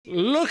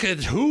Look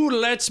at who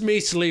lets me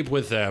sleep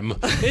with them.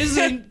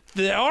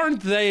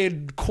 Aren't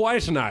they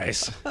quite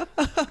nice?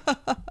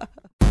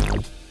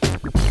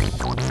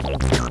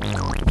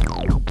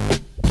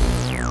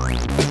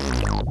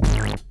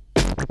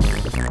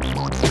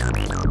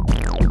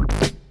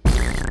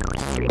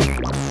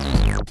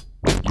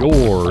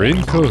 You're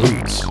in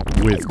cahoots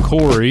with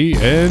Corey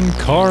and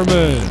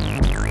Carmen.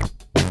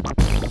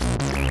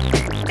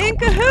 In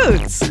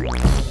cahoots.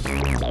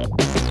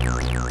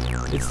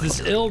 It's this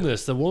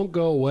illness that won't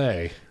go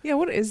away. Yeah,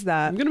 what is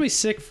that? I'm going to be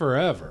sick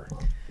forever.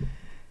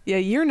 Yeah,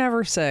 you're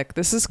never sick.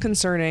 This is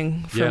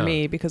concerning for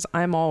me because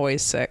I'm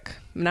always sick.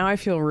 Now I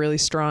feel really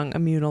strong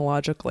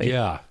immunologically.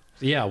 Yeah.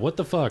 Yeah, what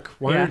the fuck?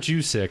 Why aren't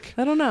you sick?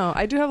 I don't know.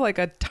 I do have like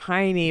a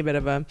tiny bit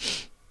of a...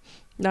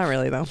 Not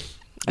really, though.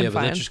 I'm but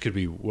fine. that just could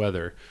be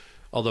weather.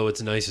 Although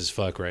it's nice as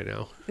fuck right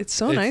now.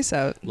 It's nice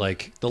out.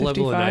 Like the 55.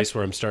 level of nice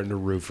where I'm starting to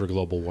root for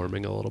global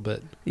warming a little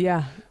bit.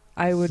 Yeah,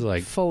 I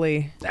would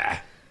fully...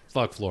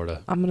 Fuck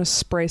Florida. I'm going to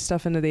spray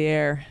stuff into the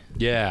air.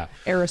 Yeah.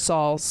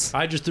 Aerosols.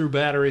 I just threw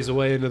batteries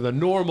away into the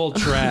normal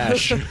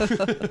trash.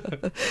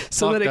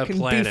 So that it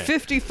can be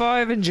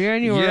 55 in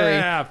January.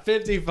 Yeah,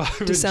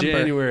 55 in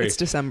January. It's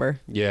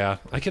December. Yeah.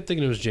 I kept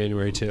thinking it was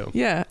January too.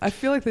 Yeah. I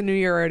feel like the new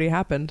year already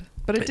happened,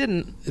 but it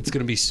didn't. It's going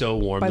to be so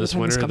warm this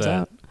winter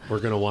that we're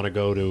going to want to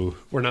go to...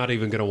 We're not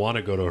even going to want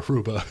to go to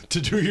Aruba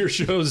to do your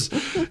shows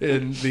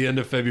in the end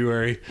of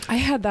February. I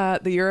had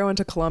that the year I went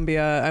to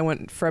Colombia. I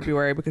went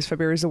February because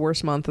February is the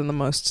worst month and the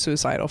most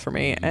suicidal for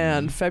me.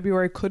 And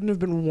February couldn't have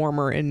been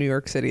warmer in New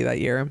York City that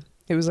year.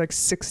 It was like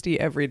 60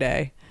 every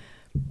day.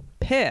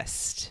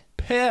 Pissed.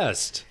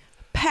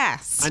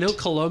 I know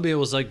Colombia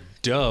was like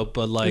dope,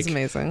 but like,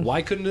 amazing.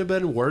 Why couldn't it have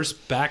been worse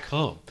back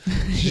home?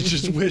 You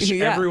just wish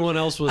everyone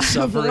else was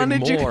suffering more. I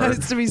wanted you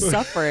guys to be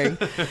suffering.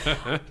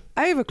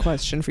 I have a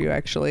question for you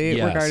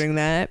actually regarding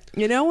that.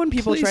 You know when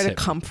people try to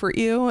comfort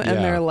you and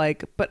they're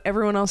like, but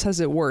everyone else has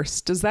it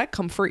worse. Does that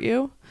comfort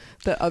you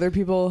that other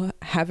people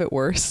have it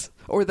worse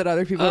or that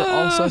other people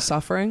are also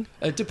suffering?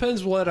 It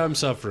depends what I'm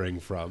suffering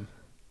from.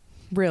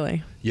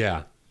 Really?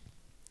 Yeah.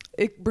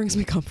 It brings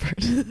me comfort.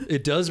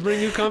 It does bring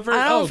you comfort?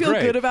 I don't feel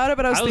good about it,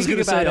 but I was thinking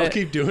about it. I'll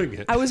keep doing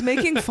it. I was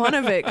making fun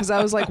of it because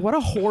I was like, what a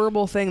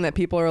horrible thing that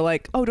people are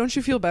like, oh, don't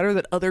you feel better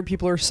that other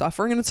people are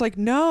suffering? And it's like,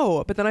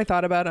 no. But then I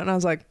thought about it and I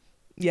was like,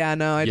 yeah,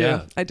 no, I do.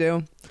 I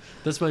do.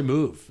 That's my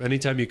move.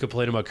 Anytime you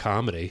complain about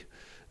comedy,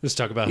 just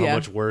talk about how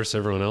much worse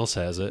everyone else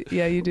has it.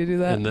 Yeah, you do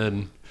that.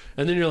 And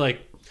then you're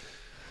like,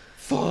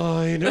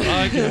 fine,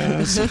 I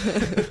guess.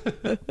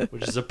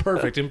 Which is a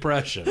perfect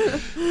impression.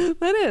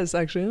 That is,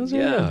 actually. It was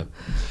really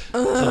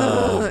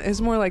good.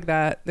 It's more like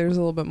that. There's a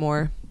little bit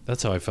more.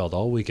 That's how I felt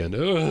all weekend.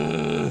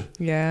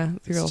 Yeah,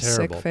 your little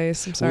sick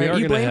face. I'm sorry.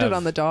 You blamed it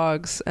on the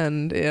dogs,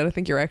 and I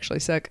think you're actually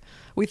sick.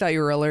 We thought you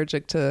were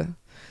allergic to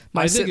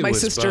my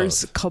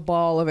sister's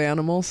cabal of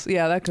animals.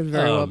 Yeah, that could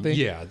very well be.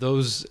 Yeah,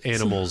 those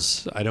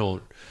animals, I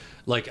don't...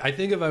 Like, I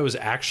think if I was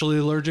actually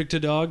allergic to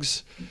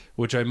dogs,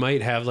 which I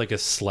might have like a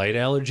slight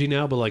allergy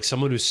now, but like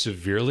someone who's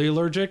severely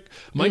allergic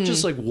might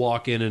just like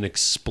walk in and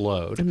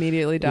explode.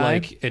 Immediately die.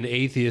 Like an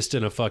atheist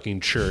in a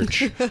fucking church,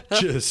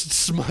 just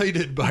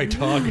smited by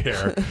dog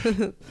hair.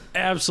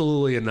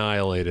 Absolutely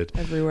annihilated.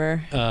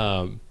 Everywhere.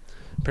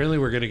 Apparently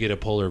we're going to get a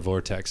polar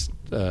vortex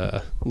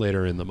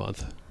later in the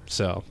month.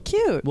 So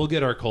cute. We'll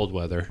get our cold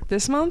weather.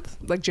 This month?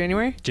 Like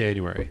January?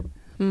 January.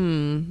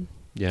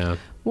 Yeah.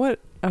 What?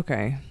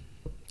 Okay.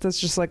 That's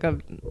just like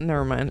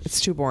never mind. It's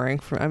too boring.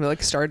 I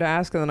like started to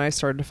ask and then I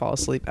started to fall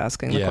asleep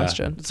asking the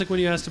question. It's like when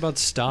you asked about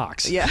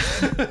stocks. Yeah.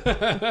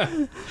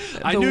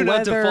 I knew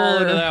not to fall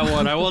into that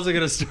one. I wasn't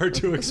going to start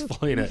to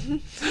explain it.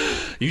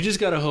 You just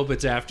got to hope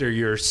it's after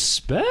your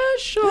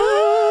special.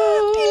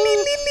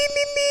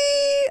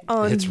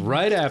 It's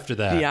right after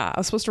that. Yeah. I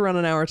was supposed to run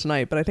an hour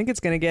tonight, but I think it's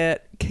going to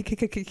get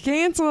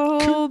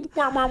canceled.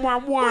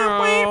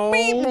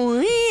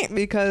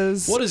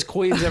 Because... What has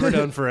Queens ever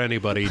done for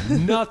anybody?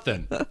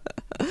 Nothing.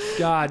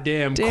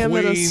 Goddamn Damn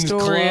Queens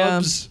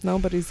clubs.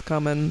 Nobody's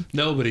coming.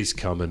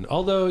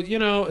 Although,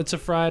 it's a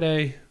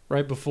Friday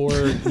right before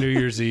New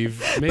Year's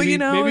Eve. Maybe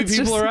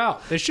people are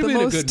out. They should be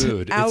in a good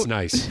mood. It's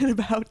nice.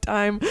 About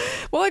time.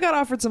 Well, I got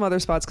offered some other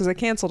spots because I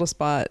canceled a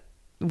spot,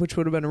 which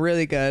would have been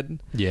really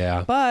good.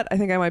 Yeah. But I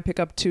think I might pick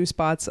up 2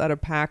 spots at a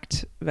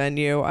packed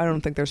venue. I don't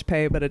think there's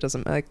pay, but it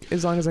doesn't, like,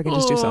 as long as I can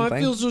just do something.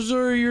 I feel so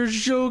sorry your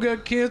show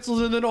got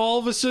canceled and then all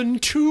of a sudden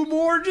 2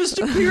 more just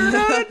appeared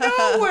out of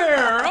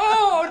nowhere.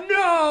 Oh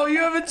no, you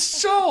have it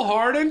so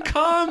hard in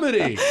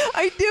comedy.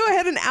 I do. I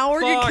had an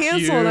hour get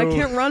canceled. I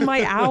can't run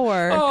my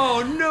hour.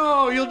 Oh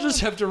no, you'll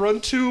just have to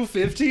run 2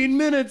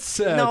 15-minute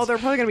sets. No, they're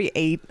probably going to be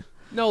 8.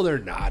 No, they're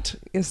not.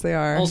 Yes, they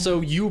are. Also,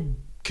 you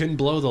can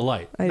blow the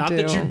light. Not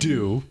that you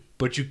do,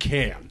 but you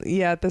can.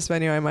 Yeah, at this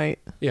venue I might.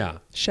 Yeah.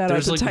 Shout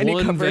out to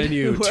Tiny Cupboard.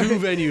 2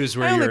 venues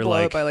where I only you're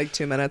blow it by like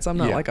 2 minutes. I'm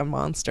not like a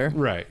monster.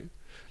 Right.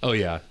 Oh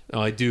yeah.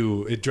 Oh, I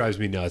do. It drives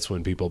me nuts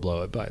when people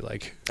blow it by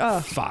like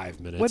 5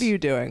 minutes. What are you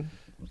doing?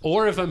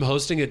 Or if I'm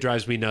hosting, it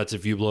drives me nuts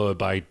if you blow it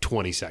by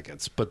 20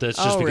 seconds. But that's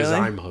just because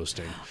I'm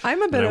hosting.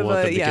 I'm a bit of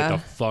a, get the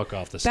fuck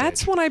off the stage.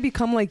 That's when I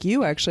become like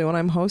you, actually, when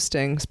I'm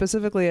hosting,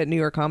 specifically at New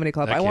York Comedy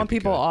Club. I want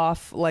people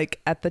off like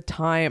at the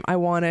time. I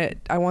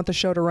want the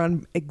show to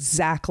run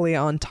exactly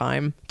on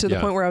time, to the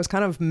point where I was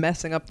kind of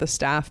messing up the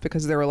staff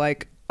because they were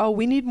like, oh,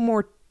 we need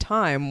more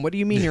time. What do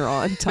you mean you're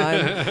on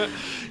time?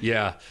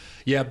 Yeah.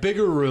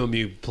 Bigger room,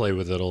 you play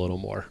with it a little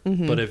more.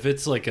 Mm-hmm. But if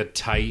it's like a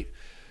tight,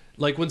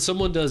 like when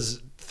someone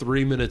does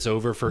 3 minutes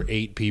over for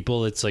 8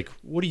 people, it's like,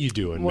 what are you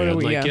doing, man?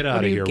 Like, get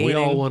out of here. We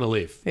all want to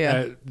leave.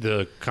 Yeah.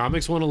 The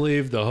comics want to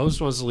leave, the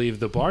host wants to leave,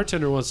 the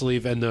bartender wants to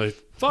leave, and the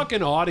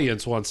fucking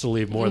audience wants to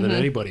leave more than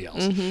anybody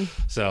else.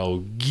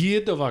 So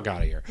get the fuck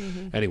out of here.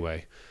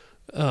 Anyway,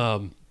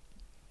 I'm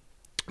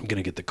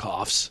gonna get the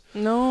coughs.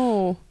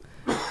 No.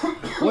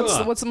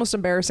 What's the most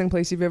embarrassing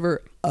place you've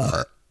ever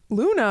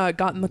Luna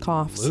got in the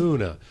coughs?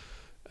 Luna.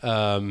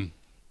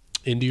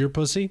 Into your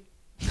pussy?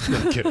 No,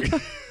 I'm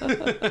kidding.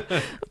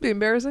 It'd be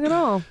embarrassing at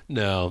all.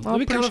 No. It'd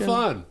be kind of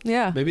fun.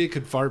 Yeah. Maybe it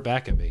could fart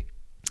back at me.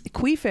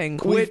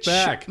 Queefing, which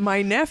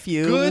my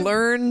nephew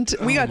learned.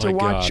 We got to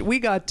watch. God. We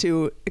got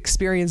to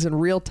experience in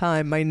real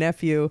time. My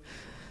nephew,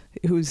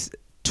 who's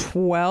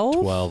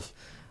 12,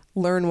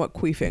 learn what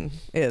queefing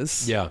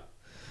is. Yeah.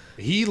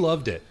 He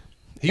loved it.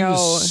 He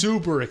was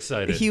super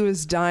excited. He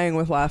was dying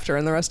with laughter,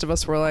 and the rest of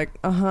us were like,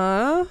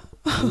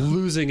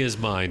 losing his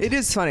mind. It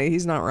is funny.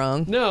 He's not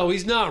wrong. No,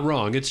 he's not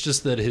wrong. It's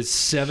just that his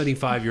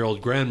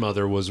 75-year-old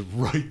grandmother was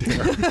right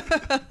there.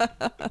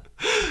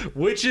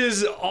 Which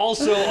is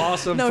also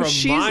awesome from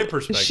my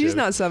perspective. She's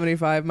not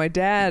 75. My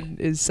dad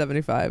is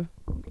 75.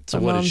 So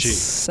what is she?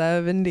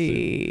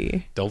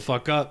 70. Don't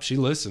fuck up. She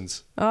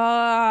listens. Do you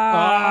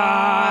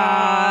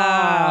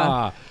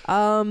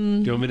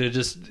want me to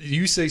just...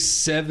 You say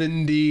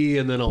 70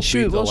 and then I'll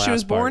feed the last part. Well, she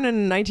was born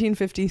in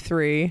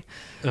 1953.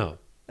 Oh.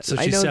 So she's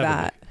I know 70.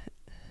 that.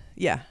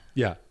 Yeah.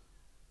 Yeah.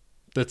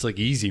 That's like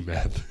easy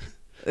math.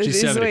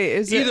 She's is, 70.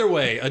 Wait, Either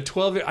way, a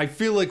 12... I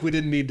feel like we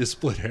didn't need to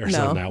split hairs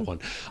on that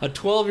one. A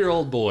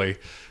 12-year-old boy,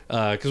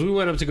 because we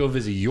went up to go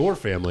visit your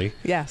family.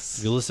 Yes.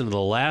 If you listen to the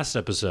last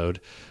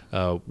episode,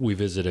 we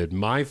visited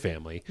my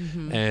family.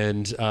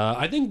 And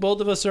I think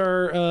both of us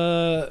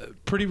are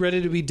pretty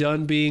ready to be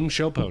done being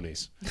show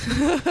ponies.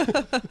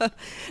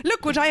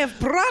 Look what I have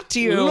brought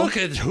you. Look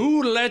at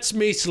who lets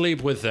me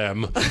sleep with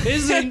them.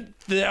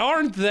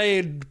 Aren't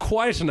they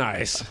quite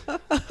nice?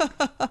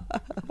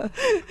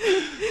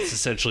 It's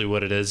essentially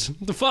what it is.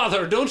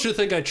 Father, don't you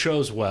think I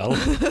chose well?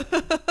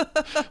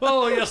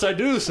 Oh, yes, I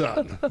do,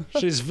 son.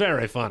 She's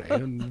very funny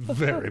and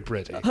very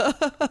pretty. That's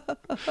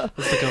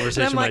the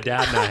conversation my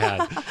dad and I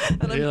had.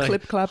 And I'm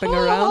clip-clapping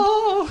around.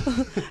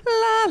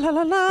 La, la,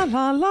 la, la,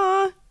 la,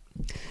 la.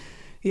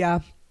 Yeah.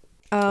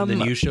 And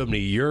then you showed me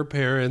your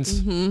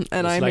parents. And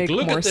I make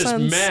more sense. Look at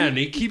this man.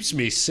 He keeps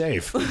me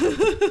safe.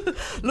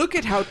 Look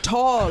at how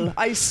tall.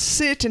 I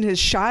sit in his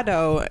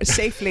shadow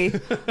safely.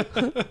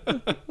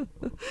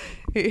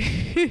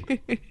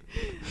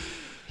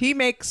 He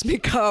makes me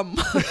come.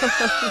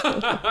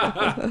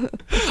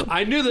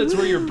 I knew that's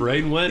where your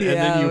brain went, and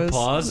then you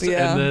paused,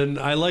 and then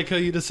I like how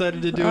you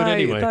decided to do it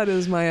anyway. That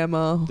is my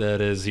MO.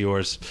 That is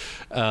yours.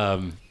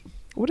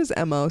 What does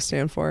MO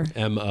stand for?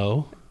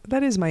 MO?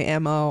 That is my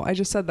MO. I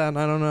just said that, and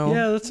I don't know.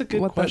 Yeah, that's a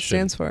good what question.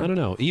 That stands for. I don't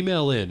know.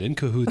 Email in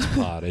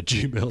cahootspod at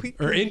gmail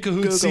or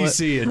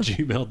incahootscc at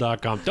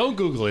gmail.com. Don't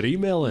Google it.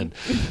 Email in.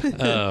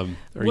 Or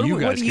you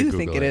guys what do you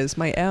think it is?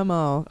 My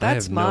MO.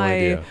 That's no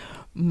idea.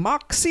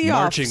 Moxie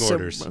Marching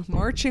orders.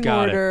 Marching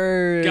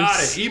orders.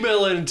 Got it.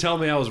 Email in and tell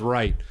me I was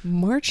right.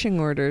 Marching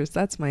orders.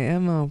 That's my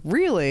MO.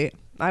 Really?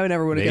 I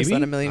never would have guessed that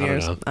in a million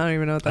years. I don't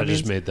even know what that means.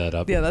 I just made that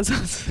up. Yeah, that's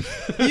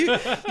you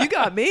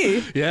got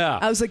me. Yeah.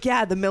 I was like,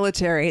 yeah, the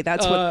military.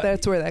 That's where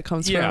that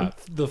comes from. Yeah,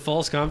 the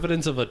false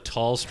confidence of a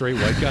tall, straight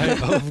white guy.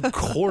 Of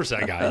course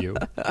I got you.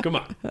 Come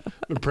on.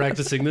 I've been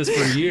practicing this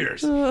for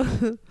years.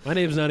 My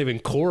name's not even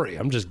Corey.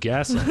 I'm just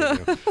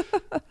gaslighting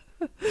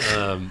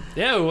you.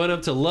 Yeah, we went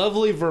up to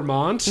lovely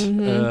Vermont,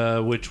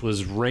 which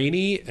was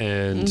rainy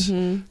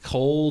and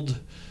cold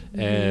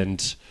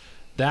and...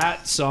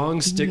 That song,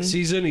 Stick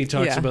Season, he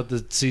talks about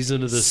the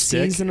season of the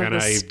stick. And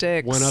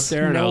I went up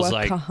there and I was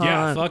like,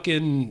 yeah,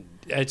 fucking,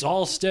 it's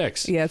all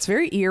sticks. Yeah, it's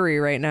very eerie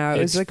right now.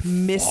 It's like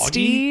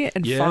misty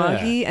and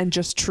foggy and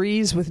just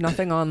trees with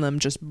nothing on them.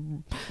 Just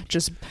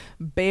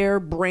bare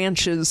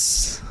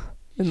branches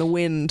in the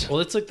wind.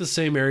 Well, it's like the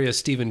same area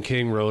Stephen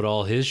King wrote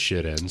all his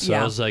shit in. So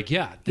I was like,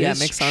 this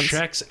makes sense.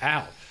 checks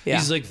out. Yeah.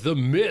 He's like, The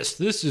Mist,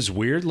 this is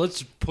weird.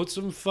 Let's put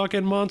some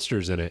fucking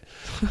monsters in it.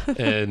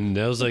 And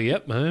I was like,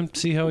 yep,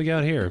 see how we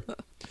got here.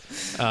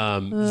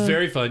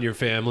 Very fun. Your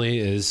family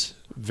is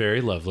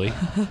very lovely.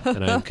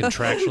 And I'm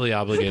contractually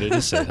obligated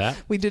to say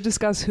that. We did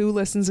discuss who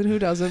listens and who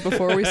doesn't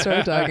before we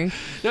started talking.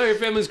 No, your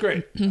family's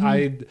great.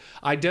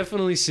 I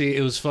definitely see,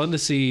 it was fun to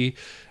see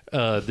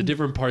the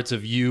different parts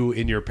of you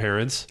in your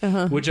parents,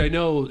 which I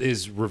know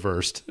is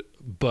reversed.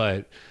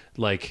 But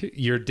like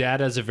your dad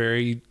has a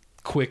very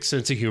quick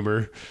sense of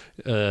humor.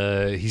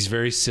 He's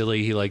very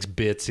silly. He likes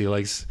bits. He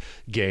likes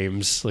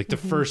games. Like the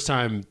first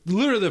time,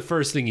 literally the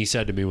first thing he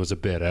said to me was a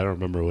bit. I don't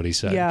remember what he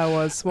said. Yeah, it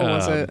was. What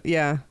was it?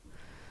 Yeah.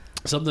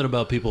 Something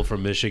about people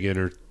from Michigan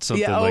or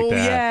something like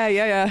that.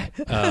 Yeah.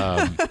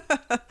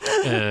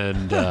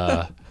 And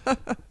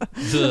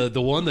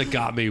the one that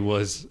got me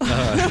was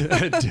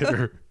at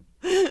dinner.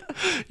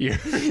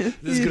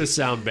 This is gonna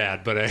sound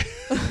bad, but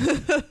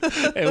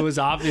it was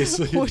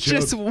obviously a which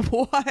joke. Is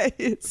why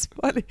it's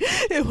funny.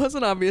 It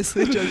wasn't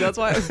obviously a joke. That's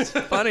why it was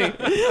funny.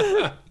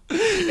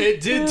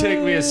 It did take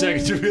me a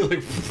second to be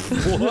like,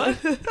 what?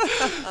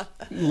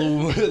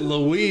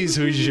 Louise,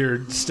 who's your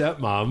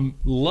stepmom,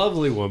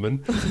 lovely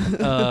woman,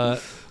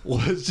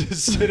 was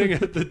just sitting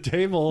at the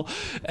table,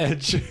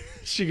 and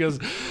she goes,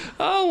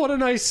 "Oh, what a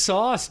nice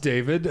sauce,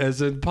 David,"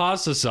 as in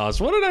pasta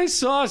sauce. "What a nice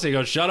sauce." He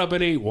goes, "Shut up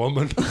and eat,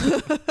 woman."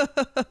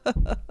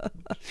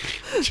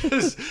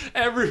 Just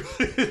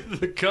everybody,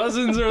 the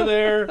cousins are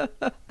there,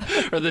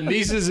 or the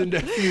nieces and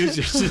nephews,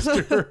 your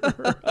sister,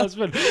 her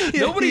husband.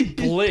 Nobody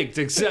blinked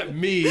except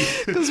me,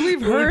 because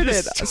we've heard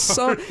it.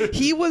 So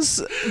he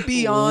was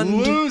beyond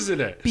losing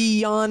it,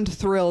 beyond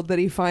thrilled that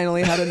he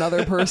finally had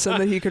another person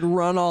that he could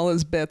run all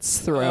his bits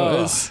through.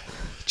 It was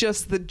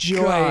just the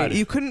joy. God.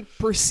 You couldn't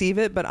perceive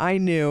it, but I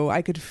knew.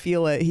 I could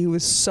feel it. He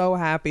was so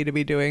happy to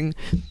be doing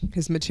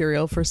his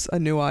material for a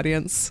new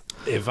audience.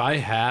 If I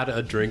had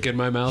a drink in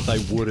my mouth, I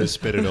would have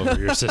spit it over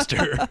your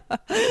sister.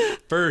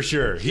 For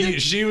sure.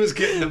 She was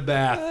getting a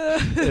bath.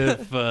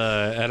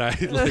 And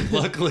I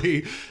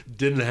luckily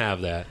didn't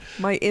have that.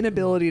 My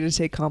inability to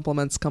take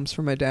compliments comes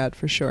from my dad,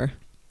 for sure.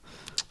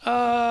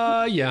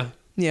 Yeah.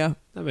 Yeah.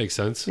 That makes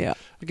sense. Yeah.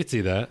 I could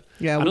see that.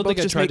 Yeah, I don't think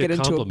I just tried make to it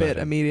into a compliment bit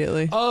him.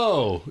 immediately.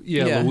 Oh,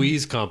 yeah,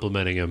 Louise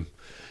complimenting him.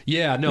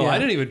 Yeah, no, Yeah. I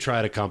didn't even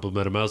try to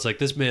compliment him. I was like,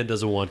 this man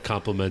doesn't want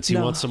compliments. He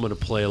wants someone to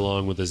play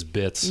along with his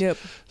bits. Yep.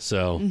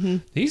 So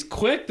he's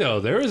quick,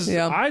 though.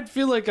 I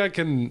feel like I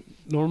can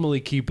normally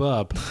keep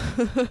up.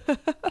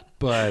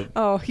 But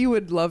oh, he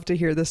would love to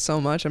hear this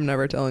so much. I'm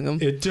never telling him.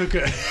 it took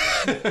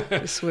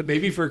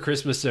maybe for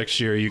Christmas next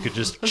year, you could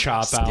just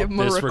chop out give him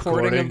this a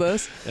recording of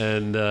this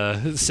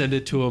and send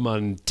it to him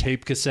on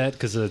tape cassette,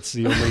 because that's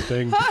the only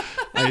thing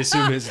I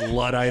assume his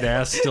Luddite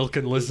ass still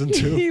can listen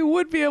to. He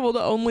would be able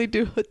to only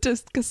do a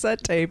disc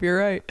cassette tape. You're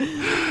right.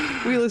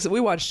 We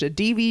watched a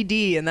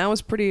DVD, and that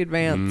was pretty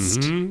advanced.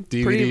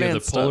 DVD pretty of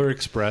advanced the Polar stuff.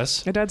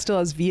 Express. My dad still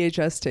has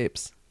VHS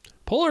tapes.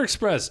 Polar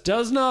Express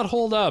does not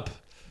hold up.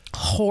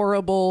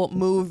 Horrible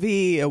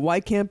movie. Why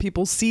can't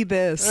people see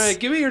this? All right,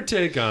 give me your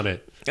take on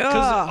it.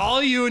 Because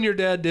all you and your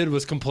dad did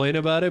was complain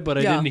about it, but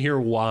I didn't hear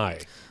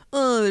why.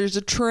 Oh, there's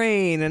a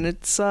train and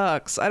it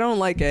sucks. I don't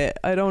like it.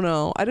 I don't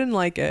know. I didn't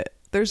like it.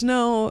 There's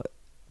no...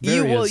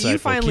 You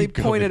finally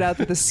pointed out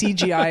that the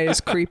CGI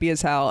is creepy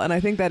as hell, and I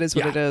think that is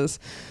what it is.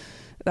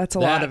 That's a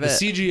lot of it.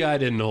 The CGI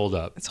didn't hold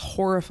up. It's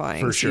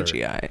horrifying, for sure.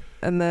 CGI.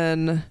 And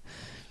then,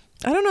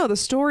 I don't know, the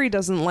story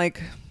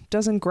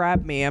doesn't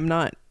grab me. I'm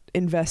not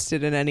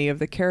invested in any of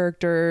the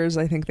characters.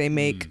 I think they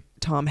make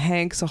Tom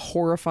Hanks a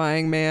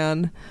horrifying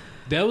man.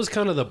 That was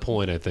kind of the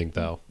point, I think,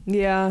 though.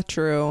 Yeah,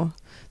 true.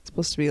 It's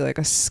supposed to be like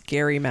a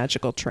scary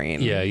magical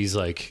train. Yeah, he's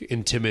like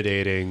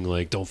intimidating,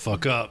 like don't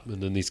fuck up,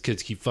 and then these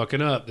kids keep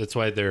fucking up. That's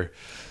why they're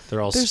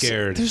all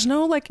scared. There's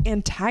no like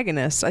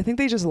antagonist. I think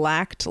they just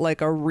lacked like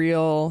a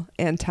real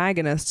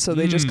antagonist, so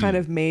they just kind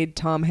of made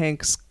Tom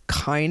Hanks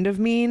kind of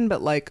mean,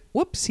 but like,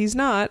 whoops, he's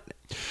not.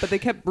 But they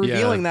kept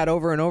revealing that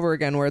over and over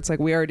again, where it's like,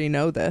 we already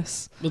know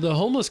this. Well, the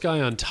homeless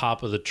guy on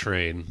top of the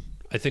train,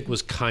 I think,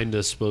 was kind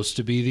of supposed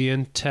to be the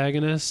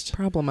antagonist.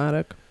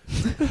 Problematic.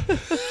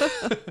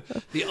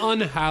 The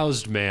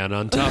unhoused man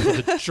on top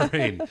of the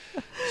train.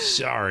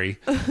 Sorry.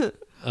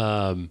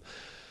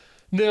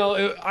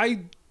 No, I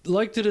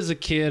liked it as a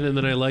kid, and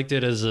then I liked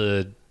it as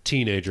a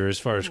teenager as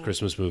far as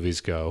Christmas movies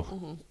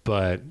go.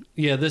 But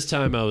yeah, this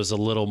time I was a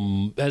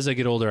little, as I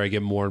get older, I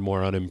get more and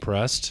more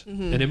unimpressed.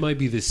 And it might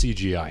be the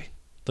CGI.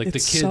 Like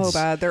It's the kids, so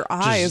bad. Their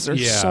eyes are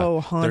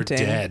so haunting.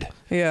 They're dead.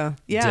 Yeah.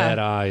 Dead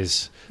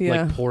eyes.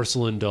 Yeah. Like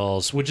porcelain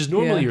dolls, which is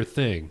normally your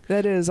thing.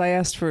 That is. I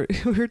asked for,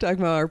 we were talking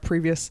about our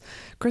previous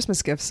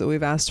Christmas gifts that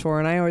we've asked for,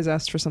 and I always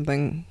asked for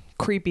something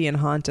creepy and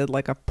haunted,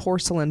 like a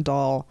porcelain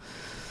doll.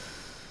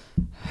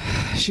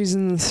 She's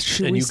in,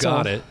 and you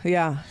got it.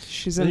 Yeah.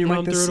 She's and in your like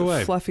mom this threw it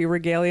away. Fluffy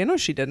regalia. No,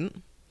 she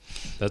didn't.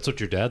 That's what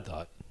your dad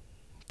thought.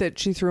 That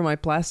she threw my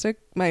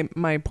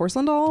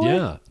porcelain doll away?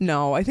 Yeah.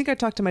 No, I think I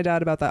talked to my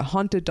dad about that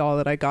haunted doll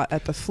that I got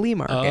at the flea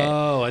market.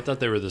 Oh, I thought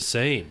they were the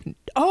same.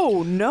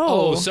 Oh, no.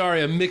 Oh,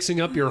 sorry. I'm mixing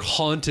up your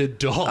haunted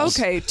dolls.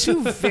 Okay,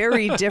 two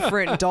very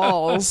different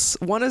dolls.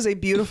 One is a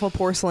beautiful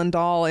porcelain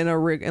doll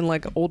in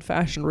like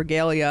old-fashioned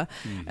regalia,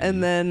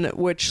 and then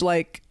which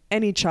like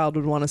any child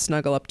would want to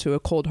snuggle up to a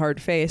cold hard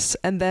face.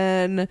 And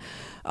then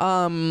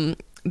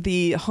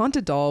the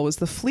haunted doll was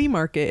the flea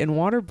market in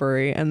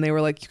Waterbury, and they were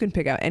like, you can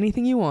pick out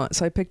anything you want.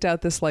 So I picked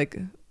out this like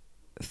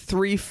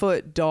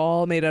 3-foot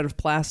doll made out of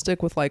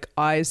plastic with like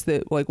eyes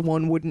that like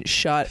one wouldn't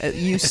shut. It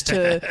used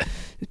to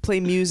play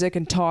music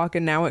and talk,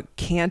 and now it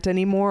can't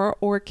anymore,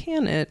 or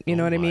can it? You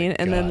know what I mean?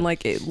 And then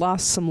like it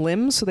lost some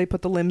limbs, so they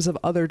put the limbs of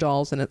other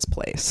dolls in its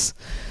place.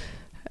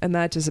 And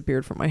that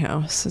disappeared from my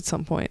house at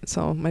some point.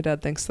 So my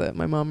dad thinks that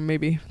my mom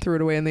maybe threw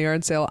it away in the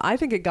yard sale. I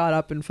think it got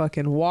up and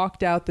fucking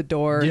walked out the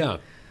door. Yeah.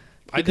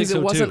 I think because so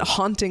it wasn't too.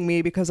 haunting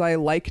me because I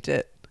liked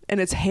it.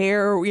 And its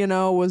hair, you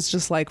know, was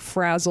just like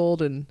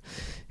frazzled and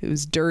it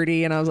was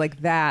dirty. And I was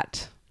like,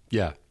 that.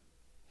 Yeah.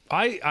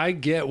 I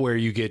get where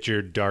you get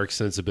your dark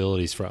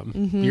sensibilities from.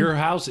 Your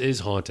house is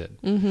haunted.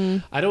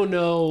 I don't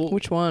know.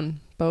 Which one?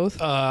 Both?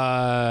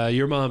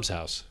 Your mom's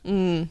house.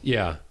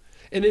 Yeah.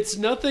 And it's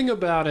nothing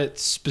about it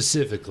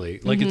specifically.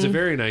 Like, it's a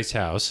very nice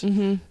house.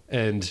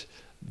 And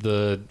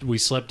we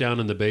slept down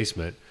in the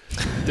basement.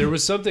 There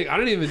was something, I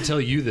didn't even tell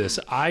you this.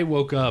 I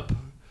woke up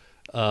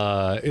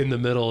in the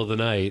middle of the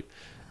night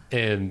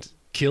and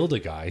killed a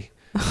guy.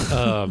 That's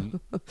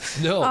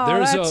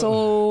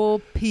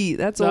old Pete.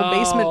 That's old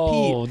Basement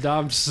Pete. Oh,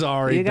 I'm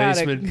sorry,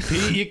 Basement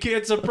Pete. You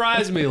can't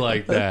surprise me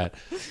like that.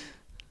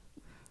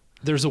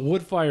 There's a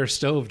wood fire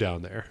stove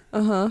down there.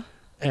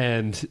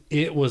 And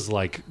it was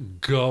like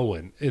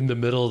going in the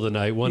middle of the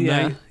night one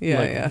night,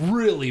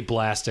 really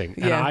blasting.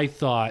 And I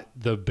thought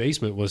the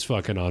basement was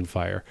fucking on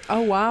fire.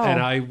 Oh, wow.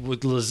 And I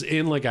was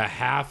in like a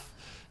half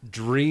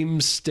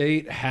dream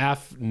state,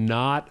 half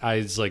not. I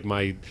was like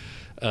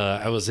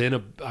I was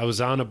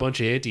on a bunch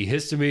of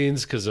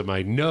antihistamines because of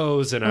my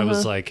nose. And I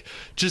was like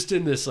just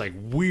in this like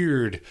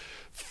weird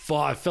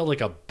I felt like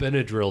a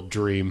Benadryl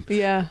dream.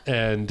 Yeah.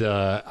 And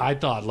I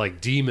thought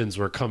like demons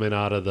were coming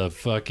out of the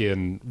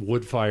fucking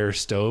wood fire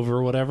stove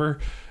or whatever.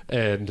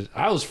 And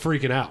I was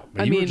freaking out.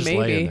 You were just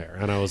laying there.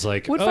 And I was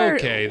like,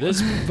 okay,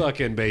 this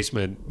fucking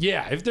basement.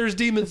 Yeah, if there's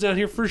demons down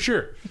here, for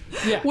sure.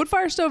 Yeah. Wood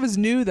fire stove is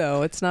new,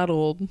 though. It's not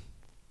old.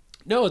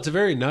 No, it's a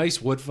very nice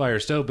wood fire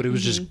stove, but it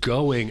was just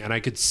going, and I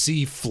could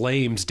see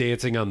flames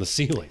dancing on the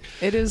ceiling.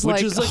 It is which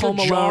like is like Home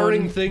a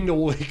jarring Alone. thing to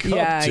wake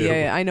up to.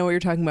 Yeah. I know what you're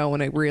talking about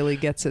when it really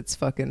gets its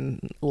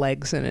fucking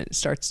legs and it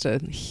starts to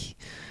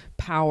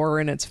power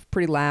and it's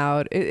pretty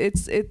loud.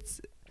 It's a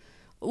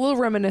little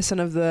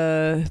reminiscent of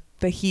the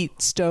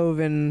heat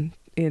stove in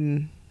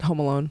Home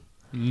Alone.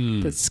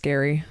 That's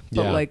scary,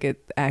 but like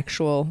it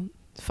actual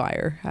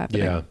fire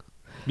happening.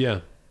 Yeah.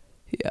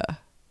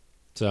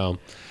 So.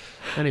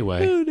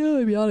 Anyway. Oh, no,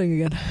 I'm yawning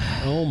again.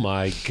 Oh,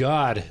 my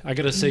God. I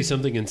got to say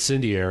something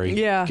incendiary.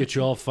 Yeah. Get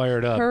you all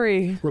fired up.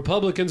 Hurry.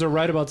 Republicans are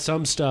right about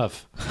some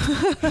stuff.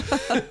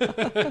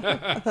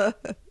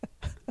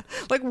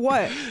 Like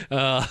what?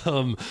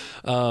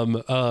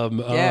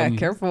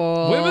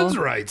 Careful. Women's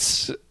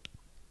rights.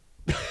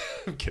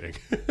 I'm kidding.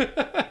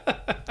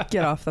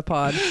 Get off the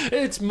pod.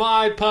 It's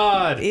my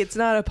pod. It's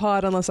not a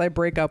pod unless I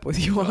break up with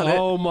you on it.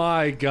 Oh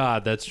my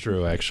God, that's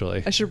true.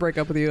 Actually, I should break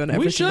up with you on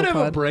every single pod. We should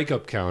have a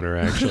breakup counter.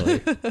 Actually,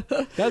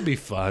 that'd be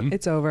fun.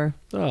 It's over.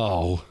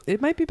 Oh,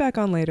 it might be back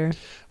on later.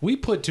 We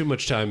put too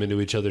much time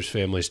into each other's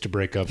families to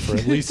break up for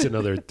at least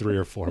another 3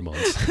 or 4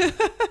 months.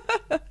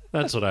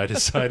 That's what I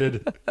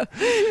decided.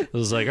 I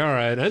was like, all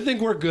right, I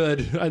think we're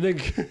good. I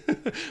think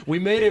we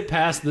made it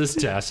past this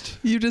test.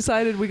 You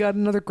decided we got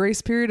another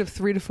grace period of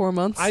 3 to 4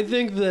 months? I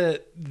think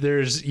that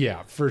there's,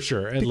 for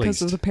sure, at least.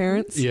 Because of the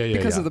parents? Yeah.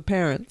 Because of the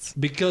parents.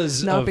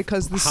 Not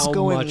because this is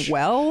going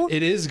well?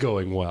 It is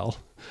going well.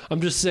 I'm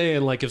just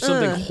saying, like, if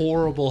something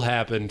horrible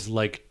happened,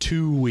 like,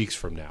 2 weeks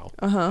from now,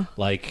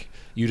 like,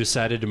 you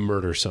decided to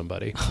murder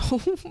somebody.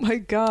 Oh, my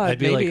God. I'd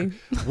be like,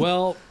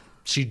 well,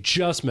 she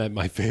just met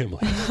my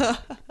family.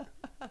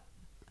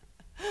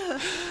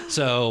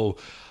 So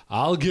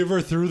I'll give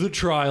her through the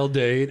trial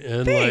date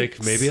and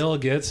like maybe I'll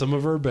get some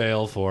of her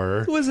bail for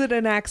her. Was it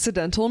an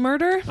accidental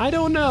murder? I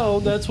don't know.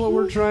 That's what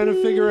we're trying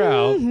to figure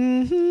out.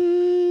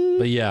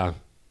 But yeah.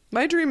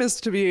 My dream is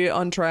to be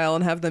on trial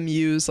and have them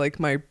use like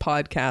my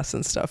podcasts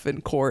and stuff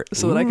in court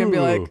so that I can be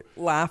like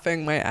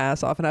laughing my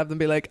ass off and have them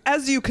be like,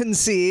 as you can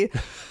see,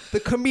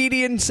 the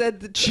comedian said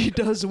that she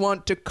does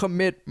want to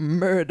commit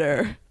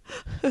murder.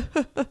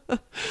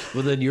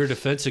 Well, then your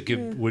defense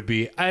would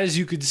be, as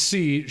you can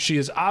see, she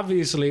is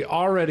obviously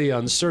already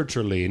on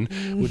sertraline,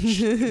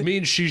 which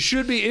means she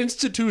should be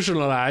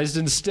institutionalized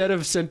instead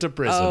of sent to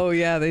prison. Oh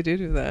yeah, they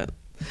do that.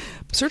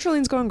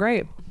 Sertraline's going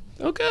great.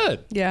 Oh,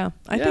 good. Yeah,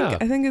 I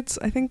think it's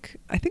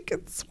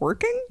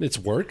working. It's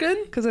working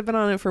because I've been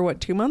on it for what,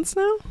 2 months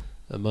now.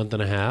 A month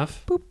and a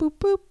half. Boop, boop,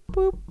 boop,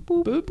 boop,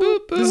 boop, boop,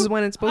 boop. This is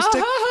when it's supposed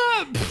to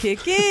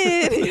kick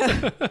in. Kill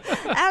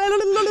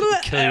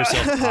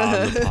yourself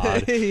on the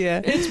pod.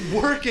 Yeah. It's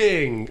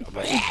working.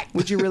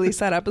 Would you release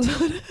that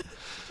episode?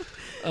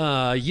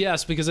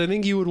 Yes, because I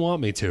think you would want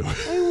me to.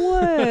 I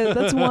would.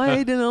 That's why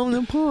I didn't own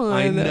the pod.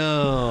 I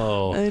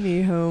know.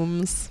 Any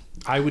homes.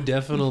 I would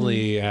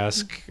definitely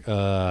ask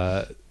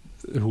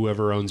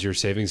whoever owns your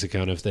savings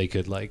account if they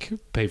could like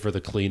pay for the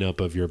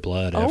cleanup of your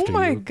blood after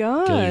you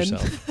kill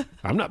yourself.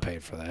 I'm not paying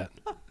for that.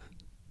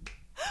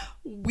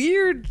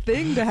 Weird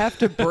thing to have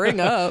to bring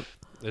up.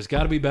 There's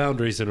got to be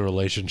boundaries in a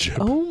relationship.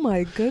 Oh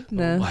my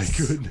goodness. Oh my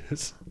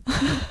goodness.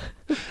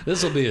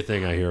 This will be a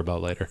thing I hear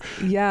about later.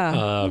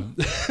 Yeah.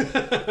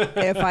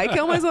 If I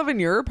kill myself in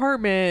your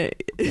apartment,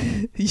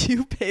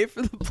 you pay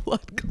for the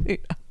blood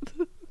cleanup.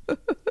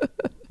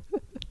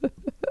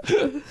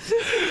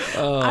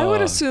 I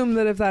would assume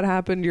that if that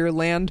happened, your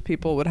land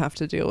people would have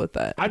to deal with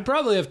that. I'd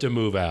probably have to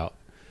move out.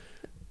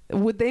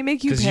 Would they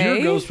make you pay for that?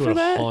 Because your ghost would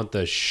haunt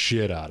the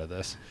shit out of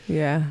this.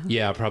 Yeah.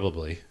 Yeah,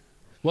 probably.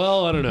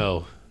 Well, I don't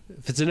know.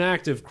 If it's an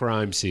active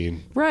crime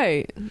scene.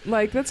 Right.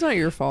 Like, that's not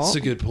your fault. That's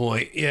a good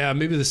point. Yeah,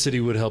 maybe the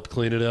city would help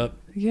clean it up.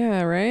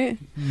 Yeah, right?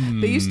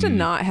 They used to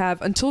not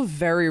have, until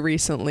very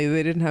recently,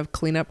 they didn't have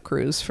cleanup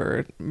crews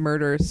for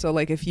murders. So,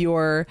 like, if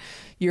you're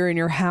in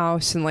your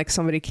house and, like,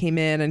 somebody came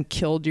in and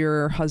killed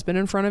your husband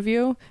in front of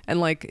you and,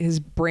 like, his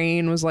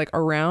brain was, like,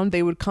 around,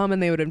 they would come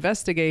and they would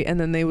investigate and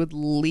then they would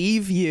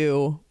leave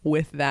you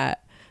with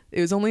that. It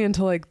was only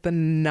until like the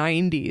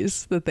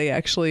 90s that they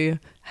actually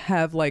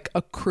have like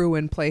a crew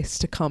in place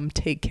to come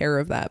take care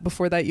of that.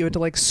 Before that, you had to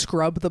like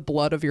scrub the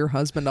blood of your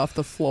husband off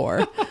the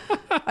floor.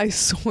 I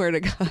swear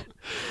to God.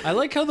 I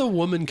like how the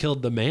woman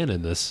killed the man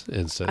in this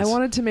instance. I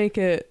wanted to make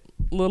it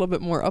a little bit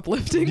more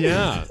uplifting.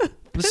 Yeah.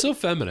 It's so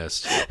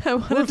feminist. We're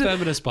a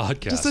feminist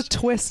podcast. Just a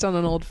twist on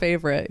an old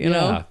favorite, you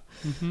know?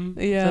 Mm-hmm.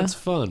 Yeah. That's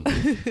fun.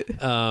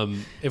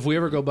 If we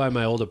ever go by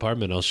my old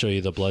apartment, I'll show you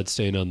the blood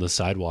stain on the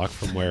sidewalk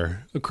from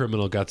where a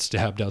criminal got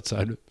stabbed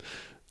outside.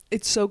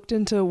 It's soaked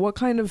into what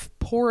kind of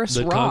porous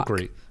rock?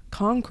 Concrete.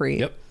 Concrete?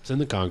 Yep. It's in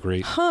the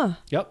concrete. Huh.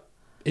 Yep.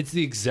 It's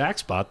the exact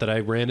spot that I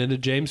ran into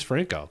James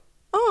Franco.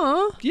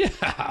 Aw.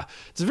 Yeah.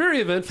 It's a very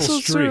eventful so street.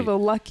 It's sort of a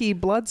lucky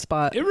blood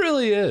spot. It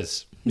really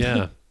is.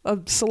 Yeah. A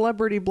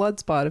celebrity blood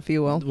spot, if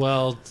you will.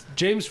 Well,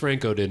 James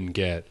Franco didn't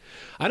get...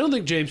 I don't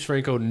think James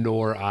Franco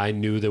nor I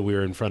knew that we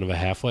were in front of a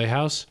halfway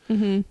house.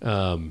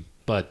 Mm-hmm.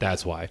 But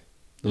that's why. It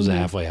was a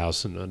halfway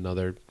house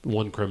and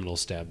one criminal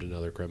stabbed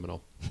another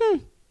criminal.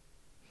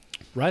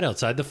 Right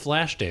outside the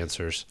Flash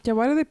Dancers. Yeah,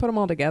 why do they put them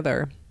all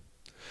together?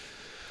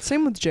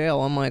 Same with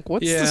jail. I'm like,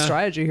 what's the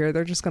strategy here?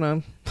 They're just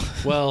going to...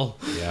 Well,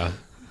 yeah.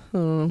 I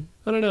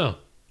don't know.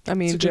 I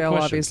mean, jail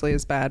obviously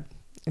is bad.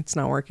 It's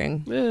not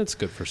working. It's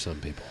good for some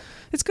people.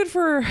 It's good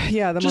for,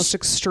 the most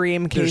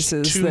extreme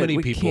cases that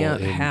we can't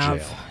have.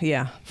 Jail.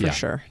 Yeah, for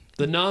sure.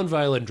 The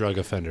non-violent drug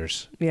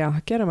offenders. Yeah,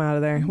 get them out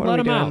of there. Let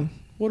them out.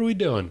 What are we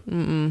doing?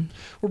 Mm-mm.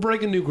 We're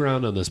breaking new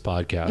ground on this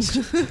podcast.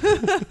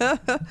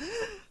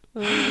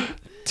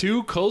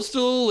 2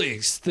 coastal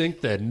elites think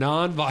that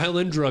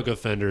non-violent drug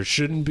offenders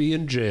shouldn't be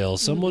in jail.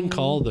 Someone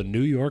call the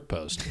New York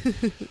Post.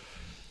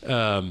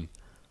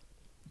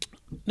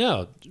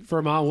 No,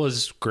 Vermont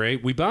was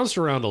great. We bounced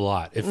around a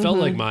lot. It felt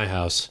like my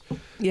house.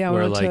 Yeah, we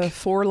went to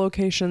 4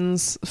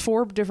 locations,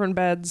 4 different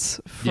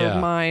beds for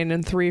mine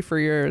and 3 for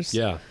yours.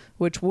 Yeah.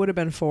 Which would have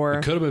been 4.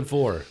 It could have been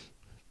 4.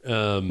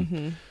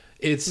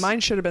 Mine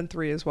should have been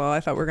 3 as well. I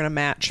thought we were going to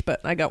match,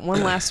 but I got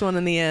one last one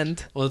in the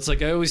end. Well, it's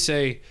like I always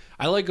say,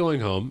 I like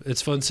going home.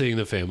 It's fun seeing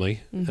the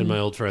family and my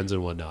old friends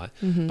and whatnot.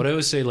 But I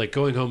always say, like,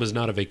 going home is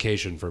not a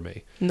vacation for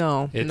me.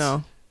 No.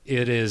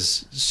 It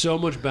is so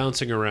much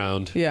bouncing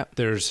around. Yeah.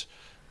 There's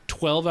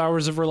 12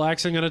 hours of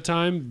relaxing at a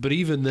time, but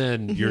even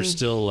then you're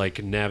still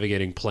like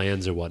navigating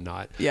plans and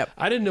whatnot. Yep.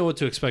 I didn't know what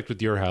to expect with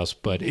your house,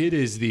 but it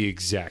is the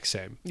exact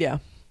same. Yeah.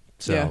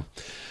 So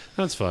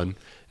that's fun.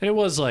 And it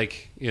was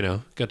like,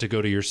 got to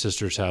go to your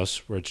sister's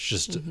house where it's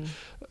just,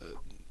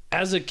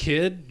 as a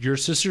kid, your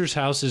sister's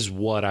house is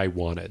what I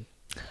wanted.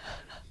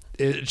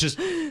 It's just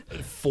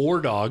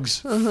 4 dogs,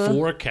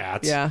 4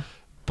 cats. Yeah.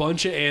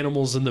 Bunch of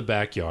animals in the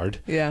backyard.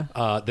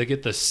 Yeah. They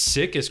get the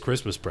sickest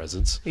Christmas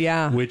presents.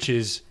 Yeah. Which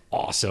is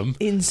awesome.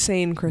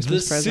 Insane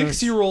Christmas presents.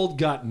 The 6-year-old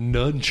got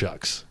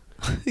nunchucks.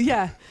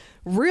 Yeah.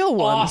 Real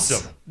ones.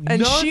 Awesome.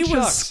 And she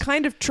was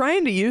kind of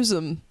trying to use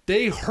them.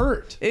 They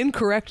hurt.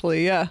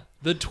 Incorrectly, yeah.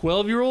 The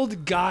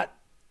 12-year-old got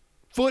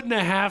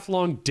 1.5 foot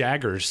long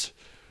daggers.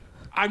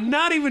 I'm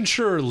not even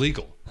sure are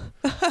legal.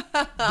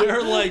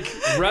 They're like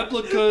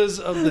replicas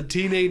of the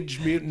Teenage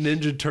Mutant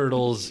Ninja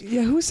Turtles.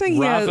 Yeah, who's saying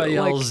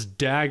Raphael's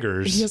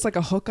daggers? He has like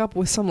a hookup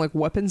with some like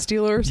weapons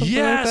dealer or something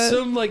like that? Yeah,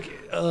 some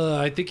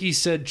I think he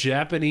said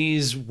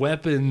Japanese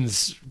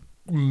weapons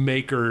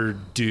maker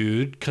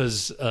dude,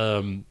 because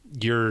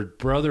your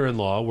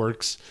brother-in-law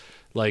works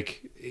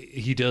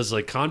he does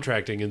like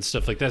contracting and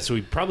stuff like that, so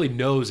he probably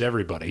knows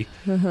everybody.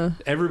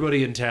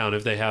 Everybody in town,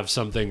 if they have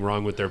something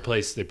wrong with their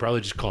place, they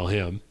probably just call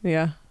him.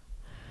 Yeah.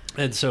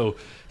 And so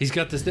he's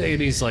got this thing,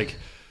 and he's like,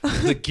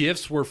 the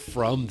gifts were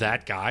from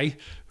that guy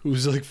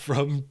who's like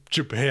from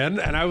Japan.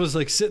 And I was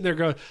like sitting there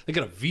going, they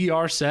got a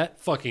VR set,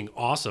 fucking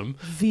awesome.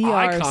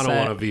 I kind of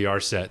want a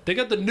VR set. They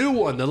got the new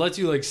one that lets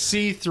you like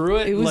see through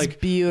it. It was like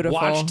beautiful.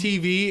 Watch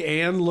TV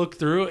and look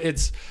through it.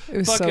 It's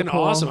fucking so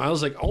cool. Awesome. I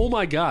was like, oh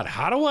my God,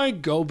 how do I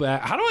go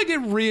back? How do I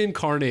get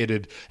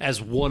reincarnated as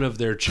one of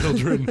their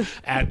children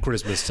at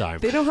Christmas time?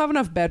 They don't have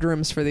enough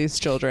bedrooms for these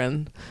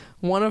children.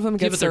 One of them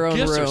gets their own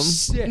room.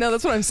 No,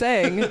 that's what I'm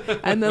saying.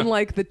 And then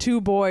like the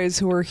 2 boys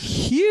who are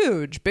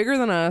huge, bigger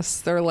than us,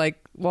 they're like,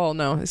 well,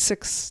 no,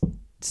 6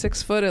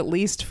 foot at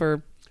least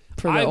for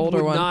for the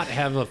older one. I would not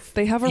have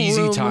a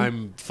easy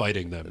time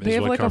fighting them, is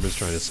what Carmen's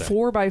trying to say. They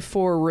have like a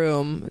 4x4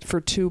 room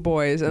for 2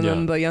 boys, and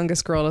then the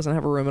youngest girl doesn't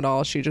have a room at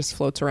all. She just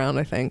floats around,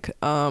 I think.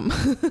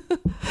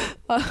 The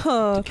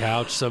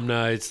couch some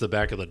nights, the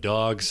back of the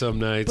dog some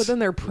nights. But then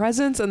their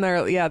presence and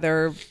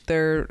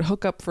their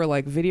hookup for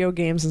like video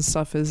games and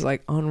stuff is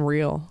like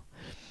unreal.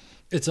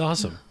 It's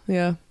awesome.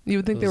 Yeah. You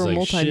would think they were like,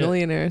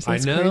 multimillionaires.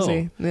 That's I know.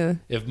 Crazy. Yeah.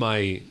 If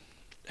my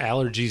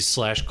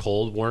allergies /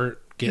 cold weren't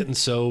getting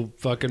so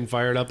fucking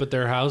fired up at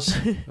their house,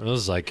 I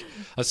was like,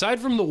 aside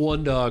from the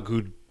one dog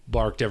who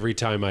barked every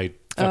time I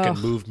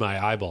fucking moved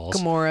my eyeballs.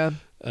 Gamora.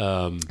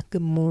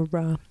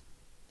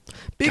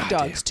 Big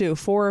dogs too.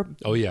 4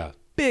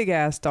 big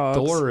ass dogs.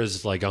 Thor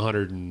is like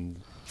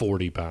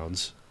 140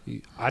 pounds.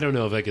 I don't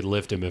know if I could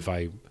lift him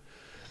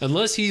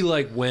unless he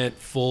like went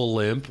full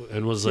limp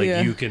and was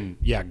like, you can,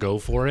 go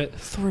for it.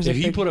 Thor's if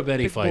he put up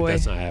any fight,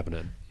 that's not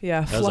happening.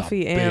 Yeah, that's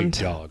fluffy big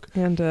dog.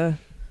 And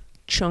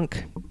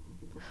chunk.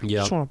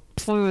 Yeah. Just want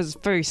to play with his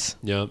face.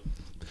 Yep.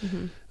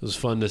 Mm-hmm. It was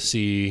fun to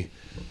see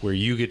where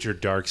you get your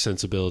dark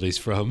sensibilities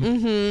from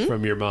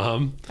your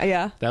mom.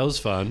 Yeah. That was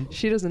fun.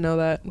 She doesn't know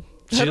that.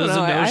 She doesn't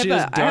know she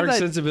has dark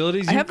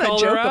sensibilities. I have that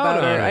joke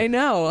about her. I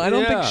know. I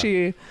don't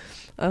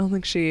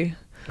think she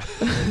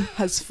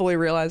has fully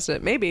realized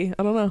it. Maybe.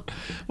 I don't know.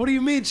 What do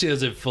you mean she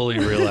hasn't fully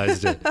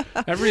realized it?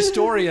 Every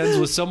story ends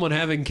with someone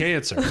having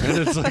cancer.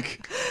 And it's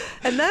like...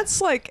 And that's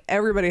like,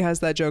 everybody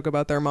has that joke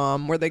about their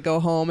mom where they go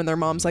home and their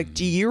mom's like,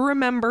 do you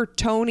remember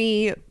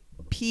Tony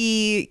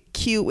P.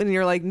 Cute? And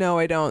you're like, no,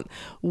 I don't.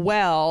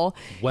 Well,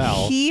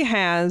 he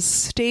has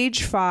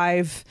stage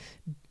 5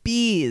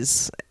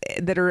 bees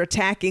that are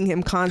attacking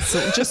him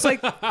constantly, just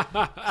like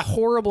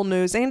horrible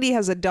news. Andy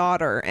has a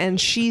daughter and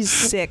she's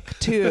sick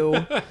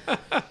too.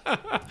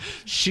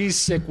 She's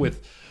sick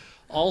with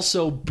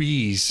also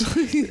bees.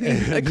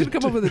 I couldn't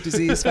come up with a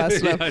disease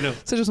fast enough. I know.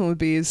 So just went with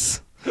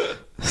bees.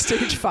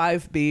 Stage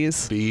 5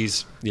 bees.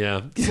 Bees.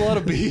 Yeah. It's a lot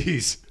of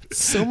bees.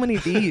 So many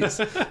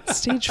bees.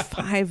 Stage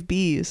 5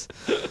 bees.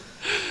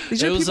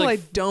 These are people I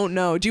don't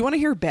know. Do you want to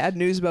hear bad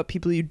news about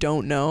people you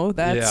don't know?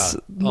 That's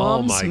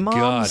moms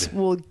God.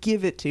 will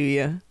give it to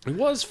you. It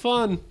was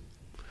fun.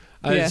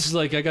 It's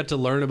like I got to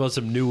learn about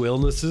some new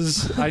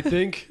illnesses, I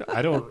think.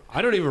 I don't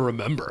even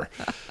remember.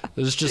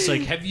 It was just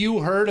like, have you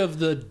heard of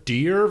the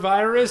deer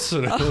virus?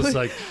 And I was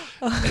like,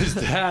 is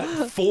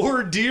that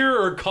for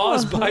deer or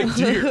caused by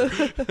deer?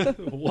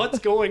 What's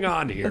going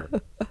on here?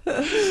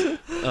 Lead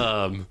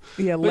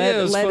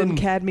and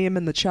cadmium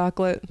in the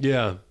chocolate.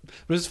 Yeah.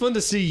 But it's fun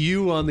to see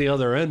you on the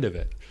other end of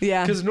it.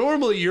 Yeah. Because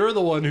normally you're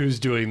the one who's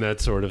doing that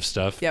sort of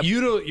stuff. Yep.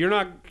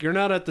 You're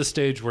not at the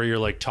stage where you're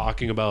like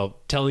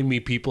telling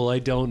me people I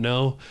don't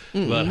know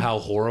about how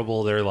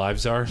horrible their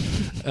lives are.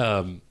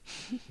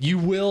 You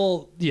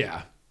will,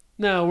 yeah.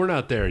 No, we're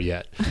not there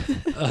yet.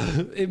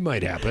 It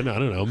might happen. I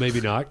don't know.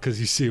 Maybe not, because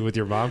you see it with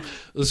your mom.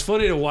 It was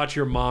funny to watch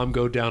your mom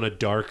go down a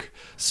dark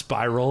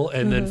spiral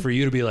and then for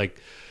you to be like,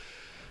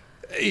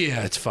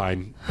 yeah, it's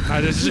fine.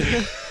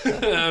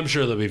 I'm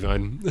sure they'll be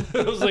fine.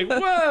 I was like,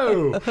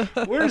 whoa,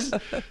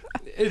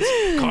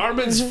 it's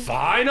Carmen's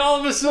fine all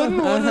of a sudden?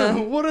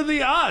 What are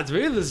the odds?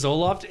 Maybe the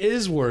Zoloft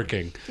is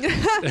working.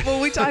 Well,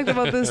 we talked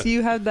about this.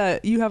 You have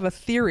a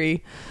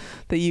theory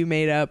that you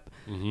made up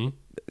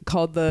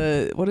called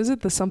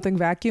the something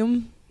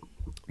vacuum?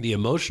 The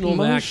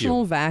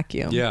emotional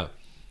vacuum. Yeah.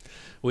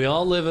 We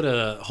all live at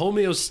a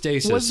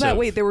homeostasis. What's that?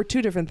 Wait, there were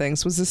 2 different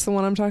things. Was this the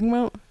one I'm talking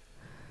about?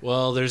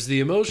 Well, there's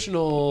the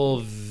emotional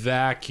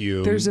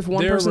vacuum. There's if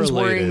one person's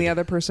worrying, the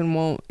other person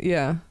won't.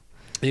 Yeah.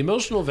 The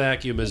emotional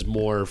vacuum is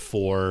more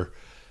for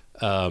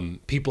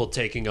people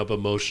taking up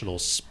emotional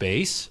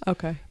space.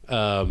 Okay.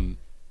 I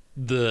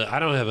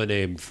don't have a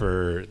name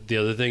for the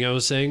other thing I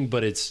was saying,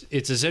 but it's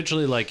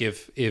essentially like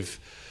if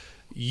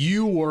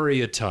you worry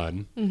a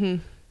ton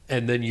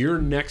and then you're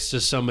next to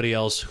somebody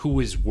else who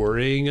is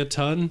worrying a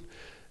ton,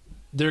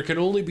 there can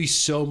only be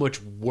so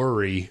much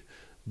worry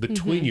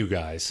between you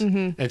guys.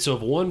 And so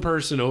if one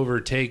person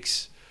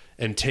overtakes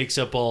and takes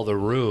up all the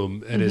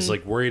room and is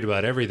like worried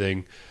about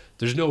everything,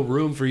 there's no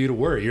room for you to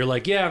worry. You're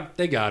like, yeah,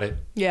 they got it.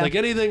 Yeah. Like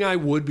anything I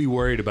would be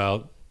worried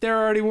about, they're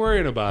already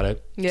worrying about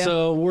it. Yeah.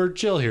 So we're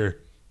chill here.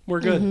 We're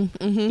good.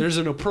 There's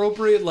an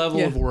appropriate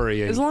level of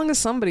worrying. As long as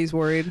somebody's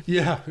worried.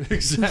 Yeah,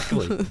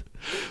 exactly.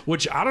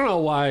 Which I don't know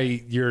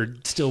why you're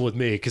still with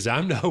me, because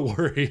I'm not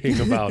worrying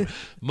about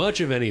much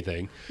of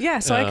anything. Yeah,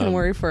 so I can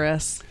worry for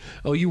us.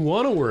 Oh, you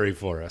want to worry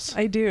for us?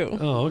 I do.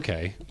 Oh,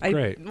 okay.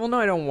 Great. Well, no,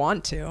 I don't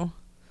want to.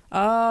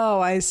 Oh,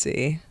 I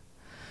see.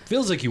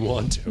 Feels like you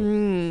want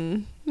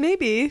to.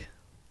 Maybe.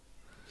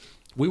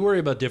 We worry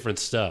about different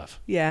stuff.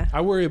 Yeah.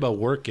 I worry about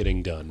work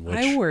getting done. Which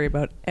I worry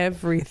about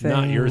everything.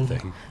 Not your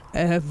thing.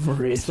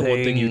 Everything. It's the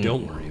one thing you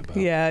don't worry about.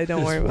 Yeah, I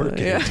don't worry about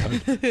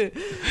it. Yeah.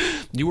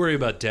 You worry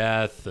about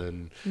death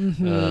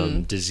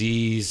and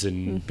disease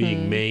and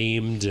being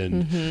maimed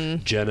and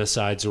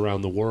genocides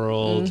around the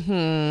world.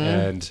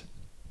 And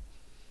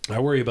I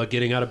worry about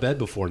getting out of bed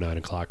before 9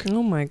 o'clock.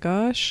 Oh my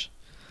gosh.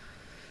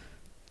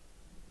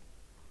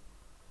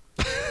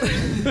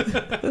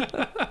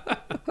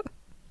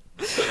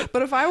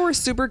 But if I were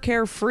super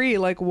carefree,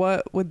 like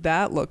what would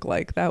that look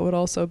like? That would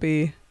also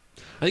be...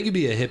 I think you'd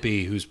be a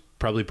hippie who's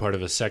probably part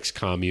of a sex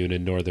commune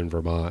in northern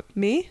Vermont.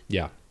 Me?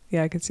 Yeah.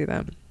 Yeah, I could see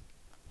that.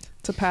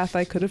 It's a path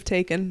I could have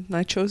taken, and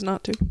I chose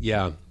not to.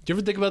 Yeah. Do you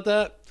ever think about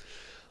that?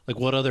 Like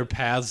what other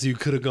paths you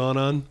could have gone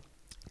on?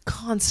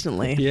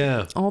 Constantly.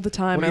 Yeah. All the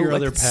time. What are your I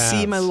other like see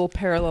paths? my little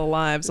parallel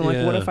lives. I'm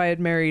like, what if I had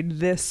married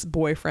this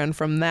boyfriend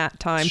from that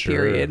time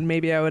period?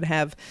 Maybe I would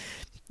have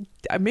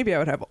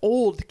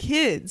old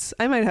kids.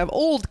 I might have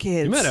old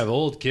kids. You might have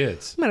old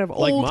kids. I might have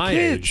like old my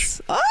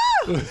kids. age.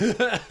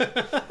 Ah!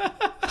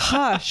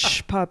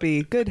 Hush,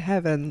 puppy. Good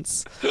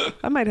heavens.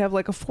 I might have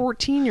like a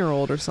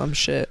 14-year-old or some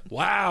shit.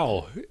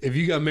 Wow. If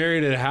you got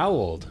married at how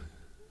old?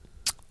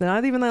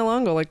 Not even that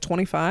long ago, like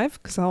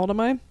 25? Because how old am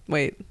I?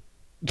 Wait.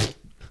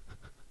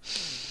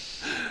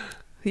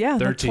 Yeah,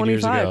 13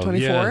 years 25, ago.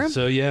 24. Yeah.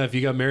 So yeah, if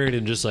you got married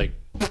and just like...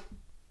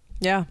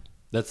 Yeah.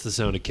 That's the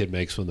sound a kid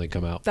makes when they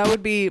come out. That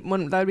would be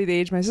the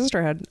age my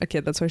sister had a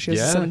kid. That's why she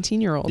has a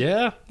 17-year-old.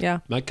 Yeah. Yeah.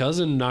 My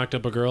cousin knocked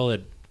up a girl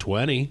at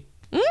 20.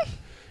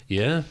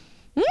 Yeah.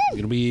 You're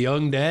going to be a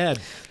young dad.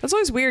 That's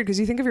always weird because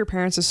you think of your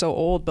parents as so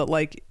old, but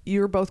like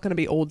you're both going to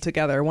be old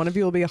together. One of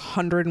you will be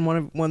 100 and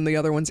one the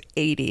other one's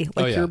 80.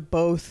 Like you're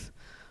both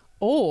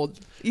old.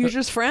 You're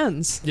just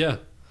friends. Yeah.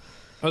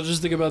 I was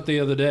just thinking about the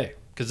other day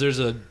because there's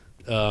a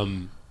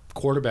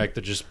quarterback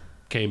that just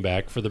came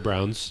back for the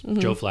Browns,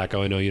 Joe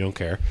Flacco. I know you don't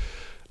care.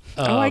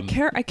 I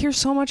care. I care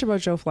so much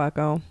about Joe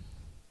Flacco.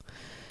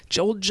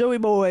 Old Joey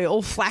boy,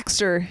 old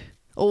Flaxter,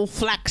 old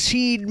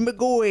Flaxseed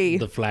McGoy.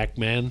 The Flack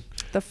man.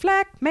 The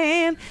Flack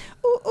man.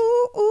 Ooh,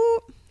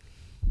 ooh,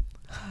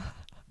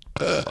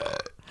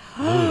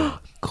 ooh.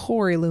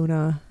 Corey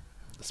Luna.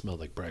 It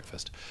smelled like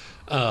breakfast.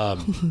 I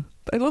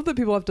love that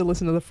people have to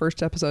listen to the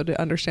first episode to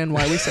understand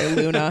why we say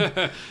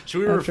Luna. Should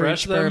we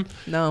refresh them?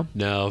 No.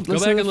 Go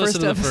back and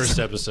listen to the first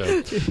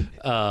episode.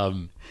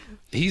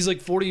 He's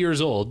like 40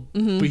 years old,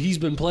 but he's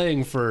been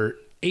playing for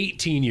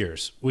 18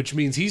 years, which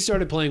means he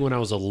started playing when I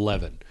was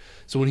 11.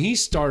 So when he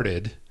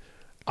started,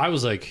 I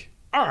was like,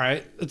 all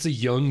right, that's a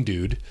young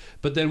dude.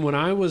 But then when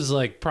I was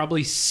like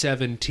probably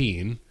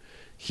 17,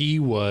 he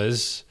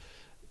was,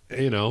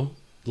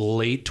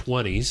 late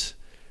 20s.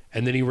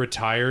 And then he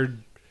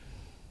retired.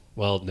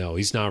 Well, no,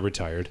 he's not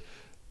retired.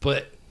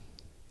 But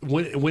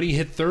when he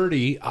hit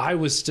 30, I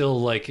was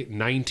still like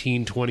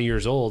 19, 20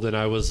 years old. And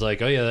I was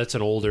like, oh, yeah, that's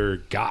an older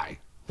guy.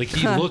 Like,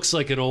 he looks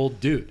like an old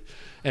dude.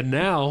 And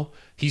now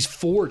he's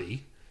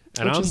 40.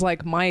 And Which is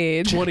like my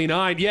age.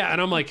 29. Yeah. And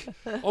I'm like,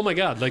 oh, my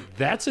God. Like,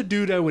 that's a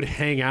dude I would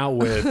hang out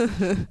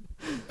with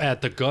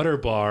at the gutter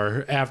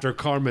bar after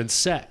Carmen's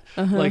set.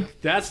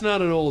 Like, that's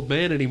not an old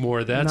man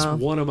anymore. That's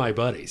one of my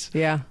buddies.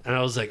 Yeah. And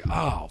I was like,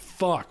 oh,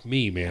 fuck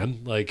me, man.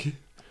 Like,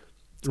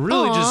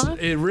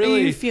 Are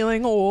you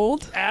feeling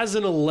old? As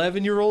an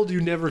 11-year-old, you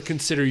never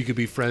consider you could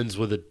be friends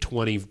with a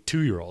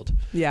 22-year-old.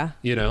 Yeah.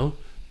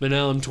 But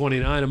now I'm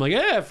 29. I'm like,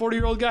 yeah,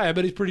 40-year-old guy. I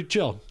bet he's pretty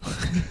chill.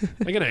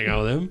 I can hang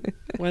out with him.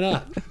 Why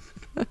not?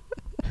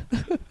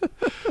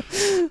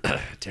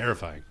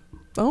 Terrifying.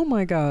 Oh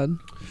my God.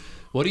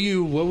 What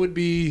would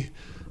be...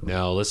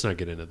 No, let's not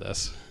get into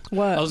this.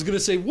 What? I was going to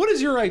say, what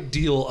is your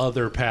ideal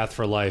other path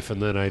for life?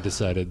 And then I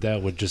decided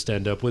that would just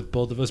end up with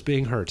both of us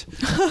being hurt.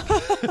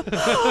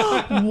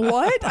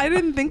 What? I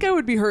didn't think I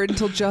would be hurt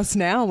until just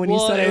now when you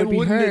said I would be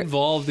hurt. It wouldn't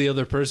involve the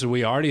other person.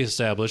 We already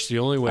established the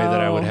only way that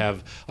I would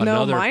have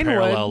another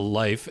parallel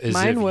life is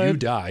if you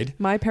died.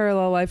 My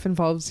parallel life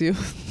involves you.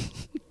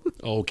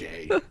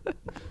 Okay.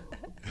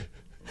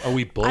 Are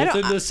we both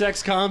in the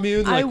sex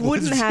commune? I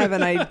wouldn't have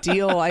an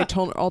ideal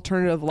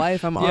alternative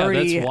life. I'm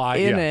already in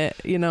it,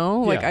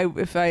 Like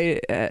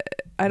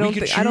I don't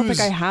think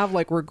I have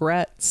like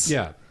regrets.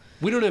 Yeah.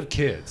 We don't have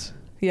kids.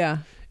 Yeah.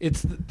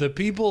 It's the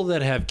people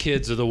that have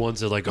kids are the ones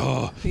that are like,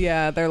 oh,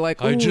 yeah, they're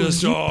like, I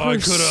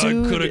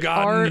could have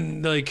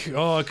gotten I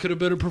could have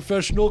been a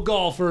professional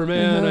golfer,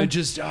 man. I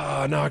just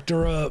knocked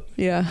her up.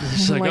 Yeah.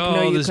 It's like,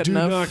 no, this dude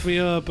knocked me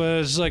up.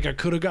 It's like I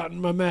could have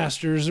gotten my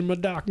master's and my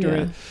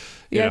doctorate.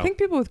 Yeah, I think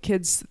people with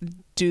kids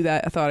do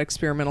that thought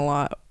experiment a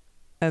lot,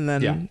 and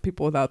then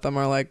people without them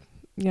are like,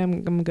 yeah,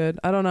 I'm good.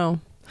 I don't know.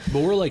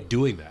 But we're like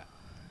doing that.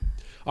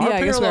 Our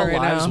parallel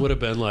lives would have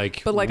been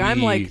like, but like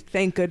I'm like,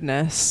 thank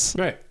goodness,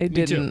 right? It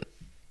didn't.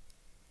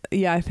 Too.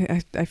 Yeah, I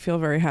think I feel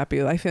very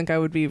happy. I think I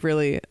would be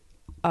really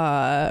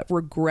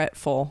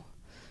regretful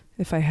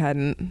if I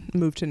hadn't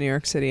moved to New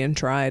York City and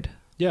tried.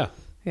 Yeah.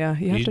 Yeah,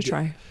 you have to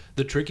try.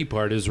 The tricky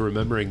part is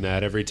remembering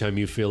that every time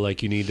you feel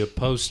like you need to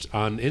post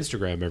on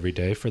Instagram every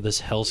day for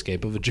this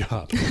hellscape of a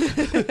job.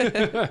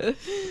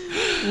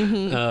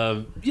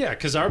 Yeah,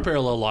 because our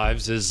parallel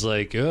lives is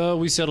like,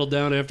 we settled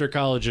down after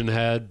college and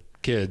had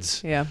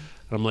kids. Yeah.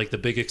 I'm like, the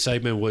big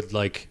excitement would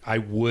I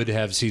would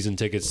have season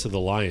tickets to the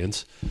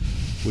Lions,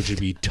 which would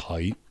be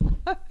tight.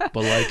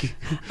 But like,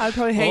 I'd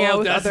probably hang out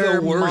with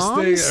other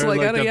moms. Thing, or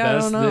like the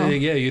best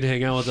thing. Yeah, you'd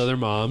hang out with other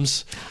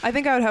moms. I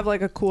think I would have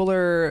like a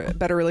cooler,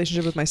 better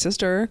relationship with my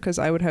sister because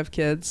I would have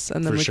kids,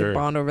 and then we could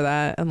bond over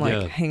that and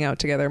like hang out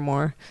together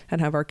more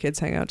and have our kids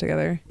hang out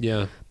together.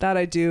 Yeah, that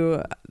I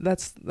do.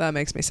 That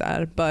makes me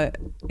sad, but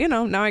you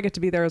know, now I get to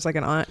be there as like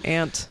an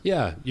aunt.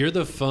 Yeah, you're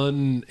the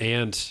fun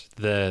aunt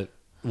that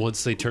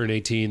once they turn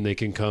 18, they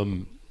can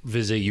come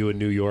visit you in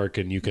New York,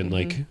 and you can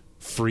like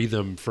free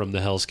them from the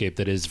hellscape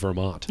that is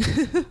Vermont.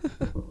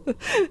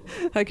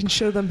 I can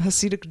show them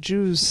Hasidic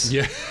Jews.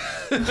 Yeah.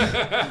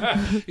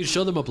 You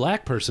show them a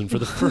black person for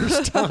the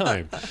first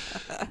time.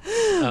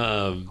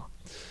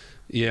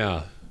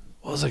 Yeah.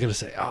 What was I going to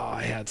say? Oh,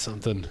 I had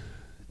something.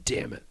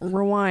 Damn it.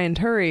 Rewind.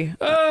 Hurry.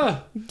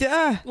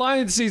 Yeah.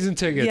 Lions season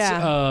tickets.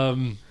 Yeah.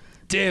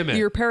 Damn it.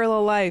 Your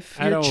parallel life.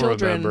 Your I don't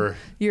children. remember.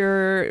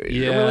 Your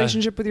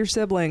relationship with your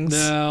siblings.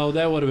 No,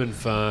 that would have been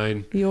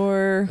fine.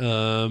 Your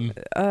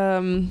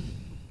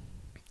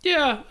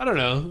yeah, I don't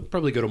know.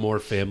 Probably go to more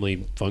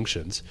family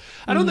functions.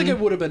 I don't think I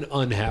would have been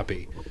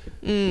unhappy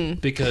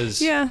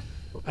because I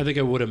think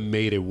I would have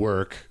made it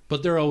work.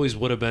 But there always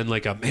would have been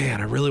like a,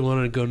 man, I really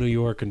wanted to go to New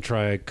York and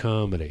try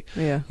comedy.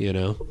 Yeah. You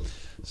know?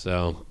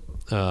 So,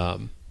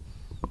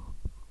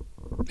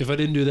 if I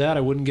didn't do that, I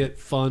wouldn't get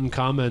fun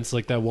comments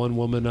like that one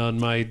woman on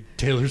my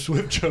Taylor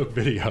Swift joke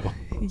video.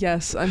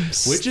 Yes,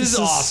 which is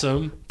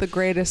awesome. The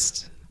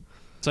greatest.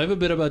 So I have a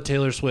bit about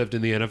Taylor Swift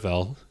in the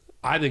NFL.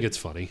 I think it's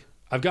funny.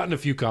 I've gotten a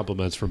few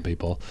compliments from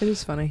people. It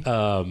is funny.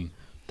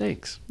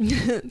 Thanks.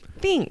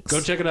 Thanks. Go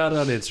check it out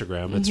on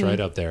Instagram. It's right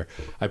up there.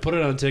 I put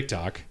it on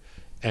TikTok,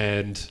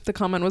 and the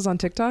comment was on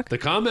TikTok? The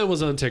comment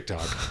was on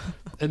TikTok.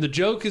 And the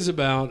joke is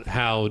about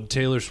how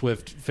Taylor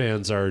Swift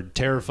fans are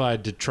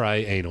terrified to try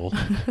anal,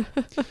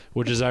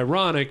 which is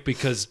ironic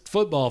because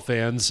football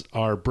fans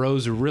are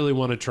bros who really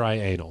want to try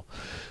anal.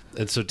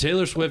 And so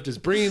Taylor Swift is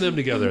bringing them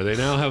together. They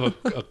now have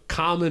a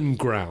common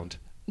ground.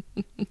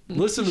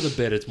 Listen to the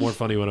bit. It's more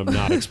funny when I'm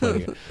not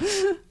explaining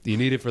it. You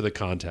need it for the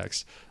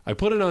context. I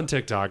put it on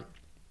TikTok.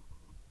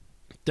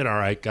 Did all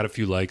right. Got a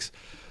few likes.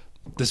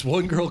 This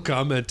one girl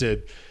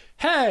commented,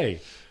 "Hey,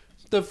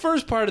 the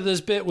first part of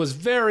this bit was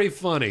very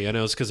funny." I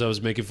know it's because I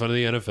was making fun of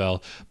the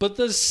NFL. But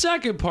the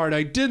second part,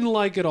 I didn't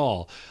like at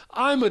all.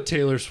 I'm a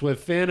Taylor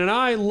Swift fan, and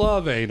I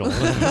love anal.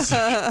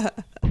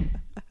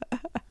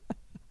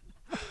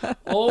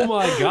 Oh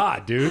my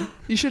God, dude.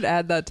 You should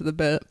add that to the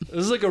bit.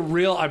 This is like a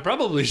real, I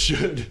probably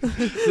should.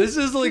 This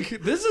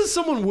is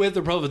someone with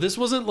a problem. This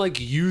wasn't like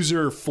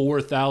user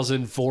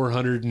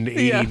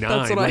 4,489. Yeah,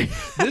 that's what like,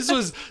 this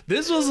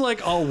was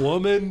like a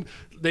woman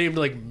named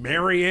like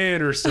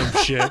Marianne or some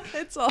shit.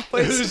 It's always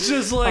it was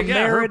just like,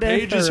 yeah, her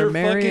page is her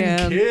Marianne.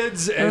 Fucking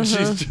kids. And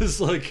she's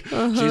just like,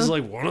 she's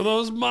like one of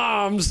those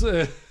moms.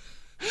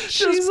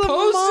 She's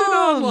posting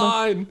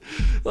online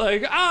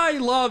like, I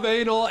love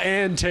anal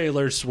and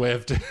Taylor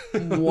Swift.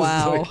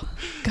 Wow. Like,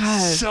 God,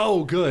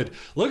 so good.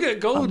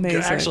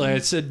 Amazing. Actually, I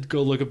said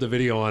go look up the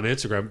video on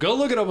Instagram. Go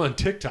look it up on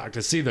TikTok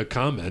to see the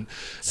comment.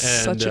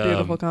 Such a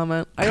beautiful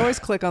comment. I always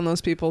click on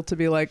those people to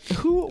be like,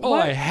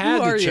 I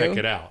had to check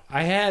it out.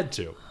 I had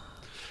to.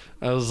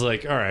 I was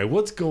like, all right,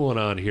 what's going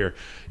on here?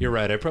 You're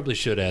right. I probably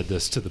should add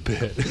this to the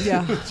bit.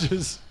 Yeah.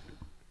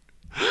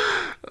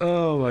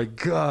 Oh my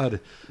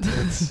God.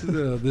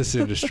 This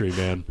industry,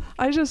 man.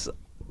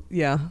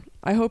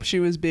 I hope she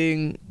was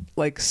being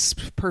like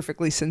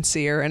perfectly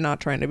sincere and not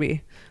trying to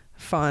be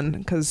fun,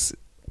 because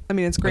I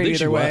mean, it's great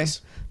either way.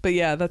 But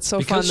yeah, that's so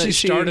because fun that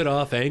she started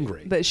off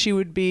angry. That she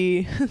would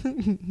be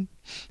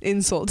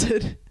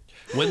insulted.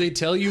 When they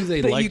tell you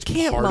they liked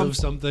part of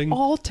something.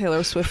 All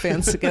Taylor Swift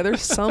fans together.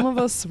 Some of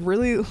us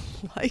really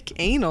like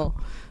anal.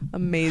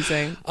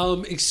 Amazing.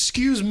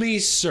 Excuse me,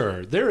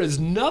 sir. There is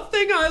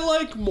nothing I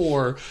like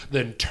more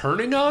than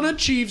turning on a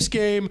Chiefs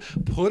game,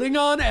 putting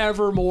on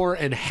Evermore,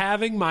 and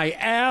having my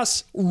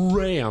ass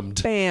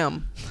rammed.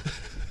 Bam.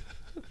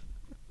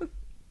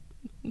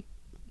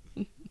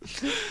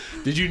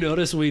 Did you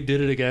notice we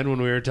did it again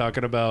when we were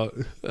talking about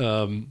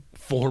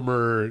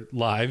former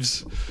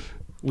lives?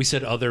 We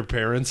said other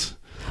parents.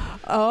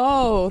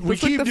 Oh, we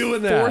keep like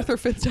doing that. Fourth or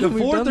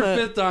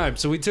fifth time.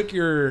 So we took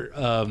your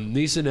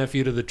niece and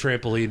nephew to the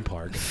trampoline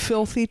park.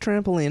 Filthy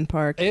trampoline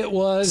park. It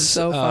was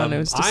so fun. It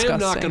was disgusting. I am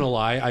not going to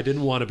lie. I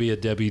didn't want to be a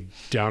Debbie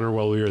Downer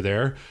while we were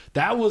there.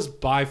 That was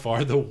by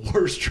far the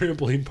worst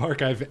trampoline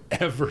park I've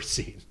ever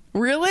seen.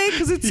 Really?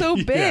 Because it's so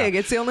big. Yeah.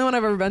 It's the only one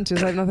I've ever been to,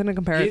 so I have nothing to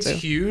compare it to.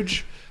 It's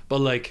huge,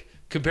 but like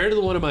compared to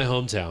the one in my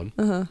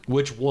hometown,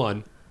 which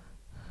one?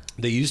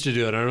 They used to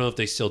do it. I don't know if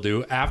they still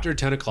do. After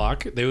 10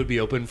 o'clock, they would be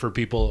open for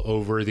people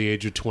over the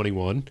age of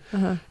 21.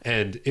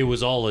 And it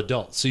was all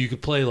adults. So you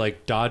could play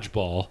like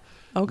dodgeball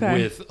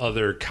with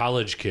other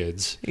college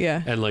kids.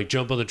 Yeah. And like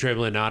jump on the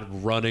trampoline,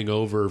 not running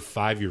over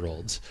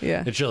 5-year-olds.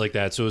 Yeah. And shit like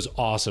that. So it was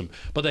awesome.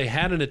 But they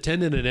had an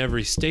attendant in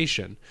every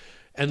station.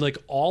 And like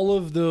all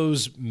of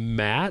those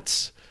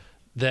mats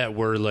that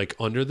were like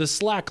under the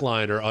slack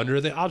line or under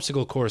the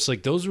obstacle course,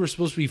 like those were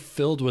supposed to be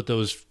filled with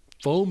those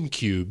foam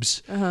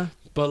cubes.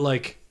 But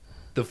like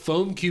the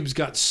foam cubes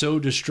got so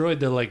destroyed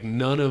that like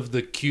none of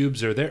the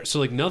cubes are there. So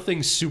like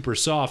nothing's super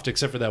soft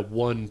except for that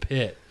one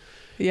pit.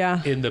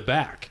 Yeah. In the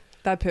back.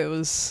 That pit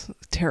was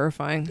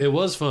terrifying. It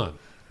was fun.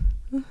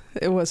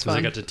 It was fun.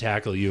 I got to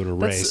tackle you in a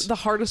race. The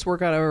hardest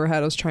workout I've ever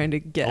had was trying to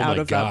get out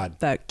of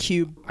that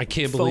cube. I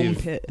can't foam believe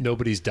pit.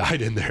 Nobody's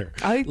died in there.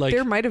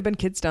 There might have been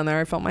kids down there.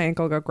 I felt my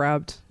ankle got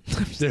grabbed.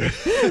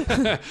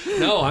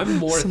 No, I'm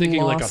more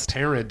thinking like a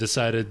parent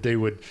decided they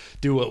would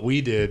do what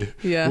we did,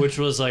 which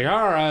was like,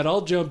 all right,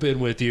 I'll jump in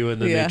with you,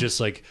 and then they just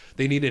like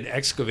they need an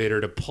excavator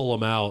to pull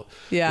them out,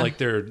 like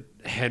they're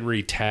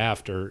Henry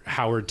Taft or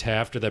Howard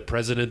Taft or that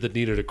president that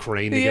needed a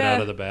crane to get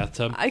out of the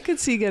bathtub. I could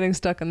see getting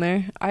stuck in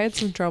there. I had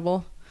some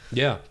trouble.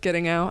 Yeah.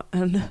 Getting out,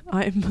 and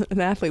I'm an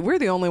athlete. We're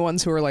the only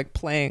ones who are like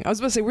playing. I was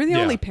about to say we're the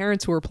only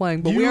parents who are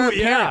playing, but we aren't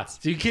parents.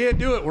 You can't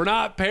do it. We're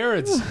not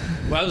parents.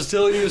 Well, I was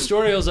telling you a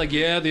story. I was like,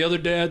 the other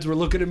dads were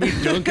looking at me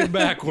dunking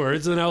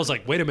backwards, and I was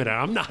like, wait a minute,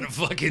 I'm not a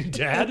fucking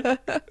dad.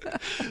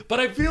 But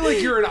I feel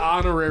like you're an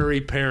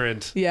honorary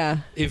parent.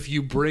 Yeah. If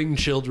you bring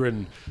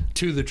children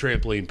to the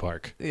trampoline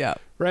park. Yeah.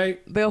 Right?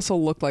 They also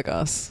look like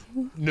us.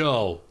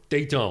 No,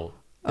 they don't.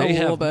 They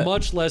have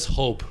much less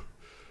hope.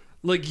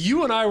 Like,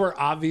 you and I were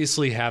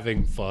obviously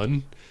having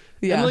fun.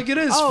 Yeah. And, like, it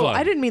is fun.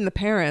 I didn't mean the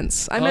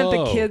parents. I meant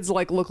the kids,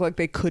 like, look like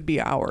they could be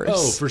ours.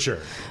 Oh, for sure.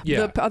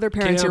 Yeah. The other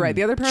parents, you're right.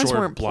 The other parents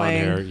weren't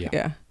playing.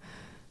 Hair,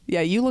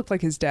 yeah, you looked like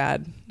his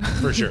dad.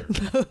 For sure.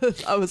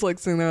 I was, like,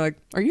 sitting there like,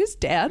 are you his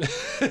dad?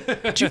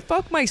 Did you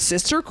fuck my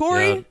sister,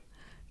 Corey? Yeah.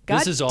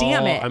 God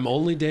damn it. I'm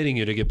only dating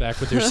you to get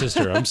back with your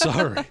sister. I'm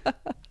sorry.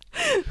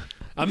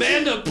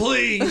 Amanda,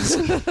 please.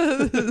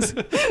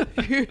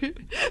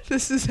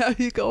 This is how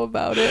you go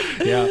about it.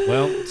 Yeah,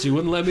 well, she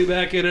wouldn't let me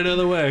back in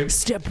another way.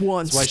 Step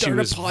one, that's why she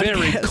was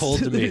very cold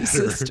to me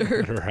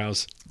at her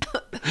house.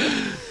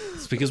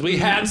 It's because we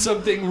had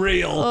something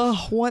real.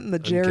 Oh, what in the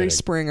Jerry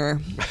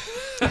Springer?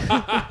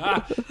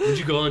 Would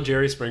you go on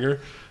Jerry Springer?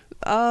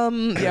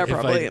 Yeah,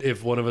 probably.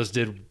 If one of us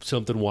did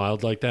something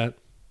wild like that.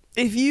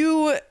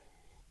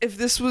 If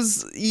this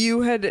was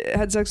you had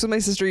sex with my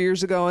sister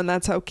years ago, and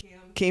that's how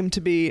came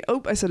to be.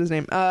 Oh, I said his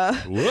name.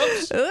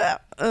 Whoops.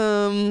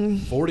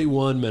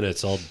 41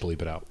 minutes. I'll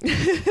bleep it out.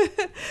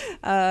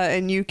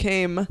 And you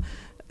came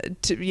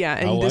to,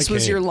 and this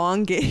was your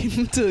long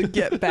game to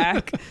get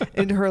back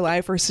into her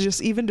life, or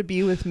just even to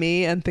be with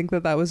me and think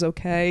that was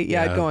okay.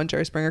 Yeah, I'd go on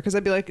Jerry Springer because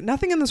I'd be like,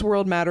 nothing in this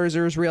world matters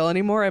or is real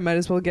anymore. I might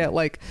as well get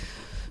like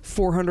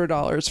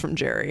 $400 from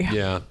Jerry.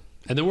 Yeah.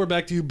 And then we're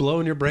back to you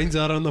blowing your brains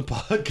out on the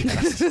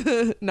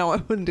podcast. No, I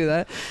wouldn't do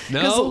that.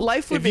 No,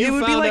 life would be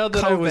like out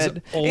COVID.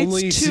 That I was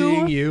only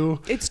seeing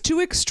you. It's too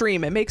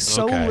extreme. It makes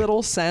so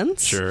little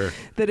sense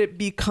that it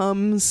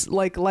becomes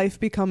like life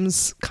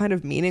becomes kind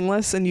of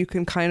meaningless, and you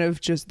can kind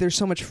of just there's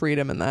so much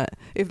freedom in that.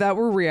 If that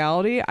were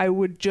reality, I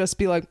would just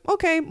be like,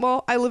 okay,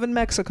 well, I live in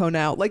Mexico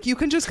now. Like you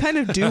can just kind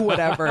of do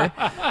whatever.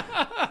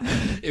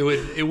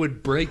 It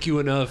would break you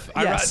enough.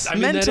 Yes, I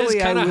mean, mentally, that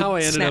is kind of how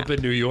I ended up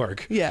in New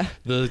York. Yeah,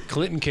 the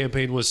Clinton campaign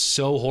was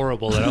so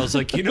horrible that I was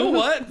like, you know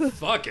what?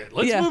 Fuck it.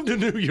 Let's move to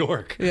New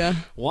York. Yeah.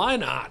 Why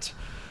not?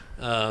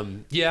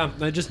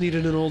 I just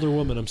needed an older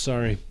woman. I'm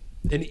sorry.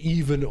 An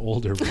even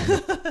older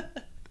woman.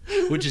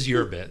 Which is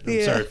your bit.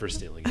 I'm sorry for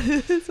stealing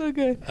it. It's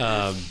okay.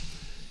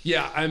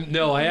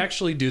 I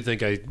actually do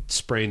think I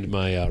sprained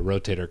my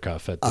rotator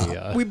cuff at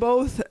the we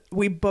both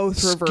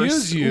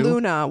reversed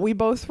Luna. We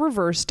both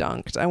reverse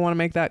dunked. I want to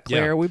make that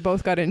clear. We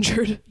both got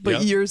injured,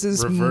 but yours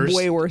is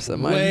way worse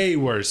than mine. Way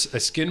worse. I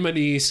skinned my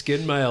knee,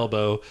 skinned my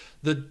elbow.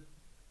 The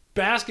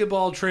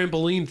basketball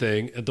trampoline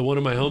thing at the one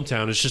in my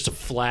hometown is just a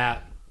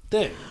flat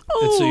thing.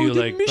 And so you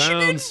like Michigan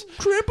bounce.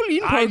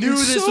 Trampoline park. I knew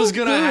this was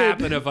gonna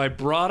happen if I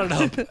brought it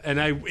up, and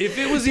if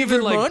it was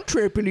even like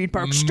trampoline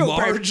park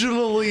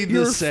marginally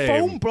the same. Your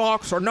foam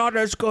blocks are not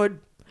as good.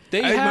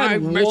 They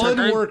had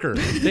one worker.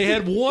 They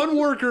had one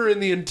worker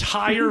in the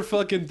entire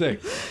fucking thing.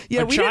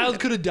 Yeah, a child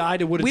could have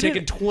died. It would have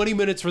taken 20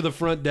 minutes for the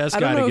front desk guy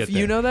to get there. I don't know if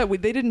you know that.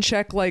 They didn't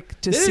check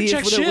to see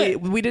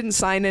if we didn't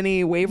sign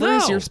any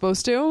waivers. No. You're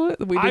supposed to.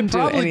 We didn't do anything.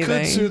 I probably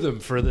could sue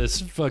them for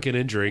this fucking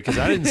injury because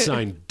I didn't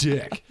sign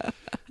dick.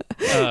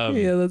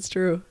 Yeah, that's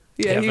true.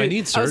 Yeah, if I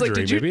need surgery, I was like,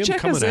 did you maybe check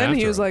I'm coming us in? after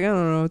He was like, I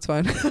don't know, it's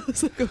fine. I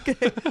was like,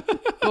 okay.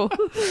 Cool.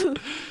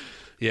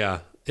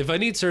 Yeah. If I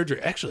need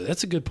surgery, actually,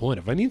 that's a good point.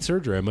 If I need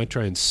surgery, I might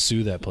try and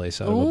sue that place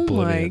out of oblivion.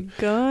 Oh my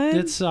God.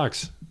 It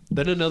sucks.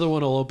 Then another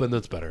one will open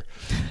that's better.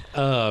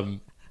 The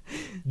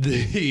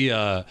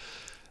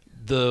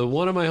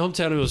one in my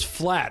hometown, it was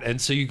flat. And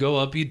so you go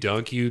up, you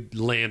dunk, you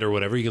land or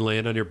whatever. You can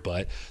land on your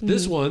butt.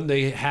 This one,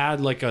 they had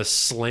like a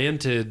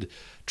slanted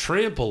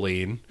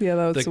trampoline. Yeah,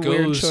 that was a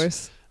weird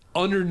choice.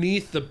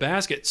 Underneath the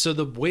basket. So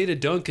the way to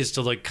dunk is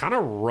to like kind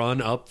of run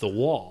up the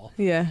wall.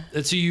 Yeah.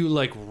 And so you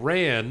like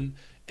ran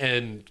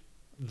and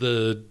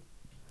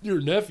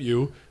your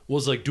nephew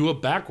was like, do a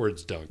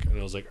backwards dunk. And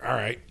I was like, all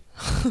right.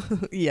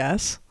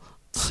 Yes.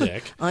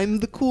 Sick. I'm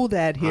the cool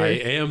dad here. I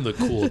am the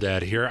cool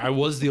dad here. I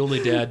was the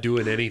only dad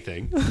doing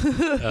anything.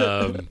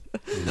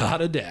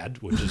 Not a dad,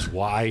 which is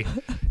why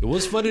It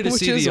was funny to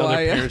see the other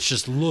parents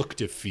just look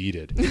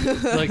defeated.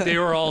 Like they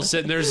were all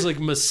sitting there's like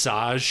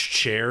massage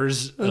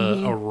chairs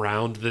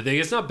around the thing.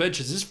 It's not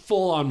benches, it's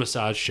full on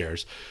massage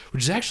chairs,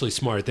 which is actually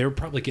smart. They were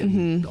probably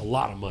getting a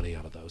lot of money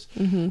out of those.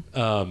 They're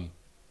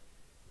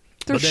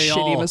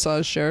shitty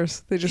massage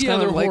chairs. They just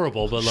kind of like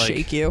horrible, but like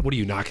shake you. What are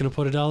you not going to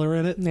put $1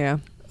 in it? Yeah.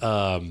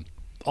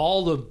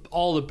 All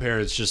the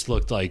parents just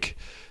looked like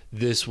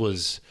this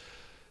was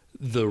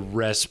the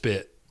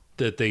respite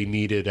that they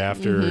needed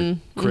after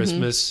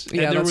Christmas.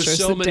 Yeah, and there was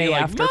so many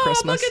like, after Mom,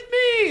 Christmas. look at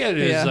me. And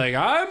it's like,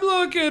 I'm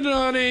looking,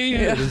 honey.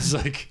 Yeah. And it's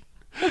like,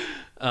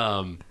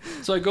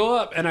 so I go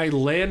up and I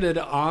landed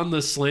on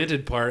the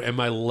slanted part and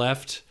my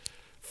left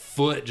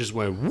foot just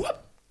went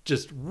whoop,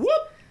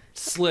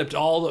 slipped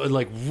all the,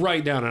 like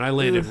right down. And I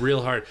landed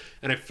real hard.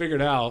 And I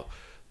figured out,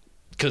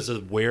 because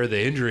of where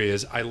the injury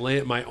is,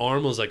 my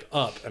arm was like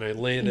up and I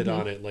landed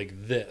on it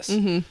like this.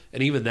 And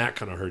even that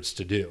kind of hurts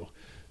to do.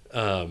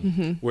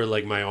 Where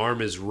like my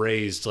arm is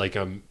raised like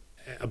I'm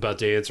about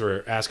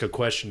to ask a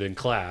question in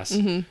class,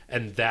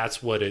 and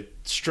that's what it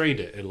strained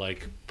it and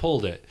like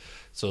pulled it.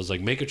 So I was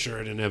like making sure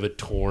I didn't have a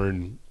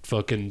torn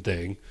fucking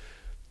thing.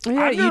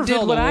 Yeah, you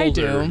did what I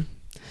do.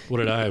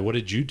 What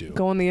did you do?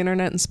 Go on the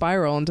internet and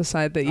spiral and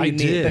decide that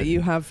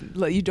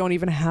you don't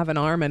even have an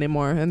arm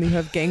anymore and you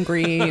have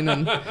gangrene.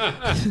 And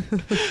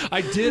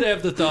I did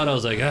have the thought. I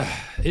was like,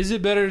 is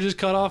it better to just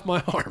cut off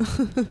my arm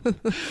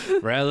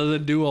rather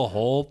than do a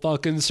whole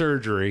fucking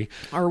surgery?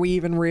 Are we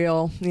even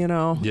real?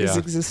 Is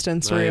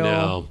existence real? I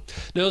know.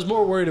 No, I was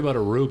more worried about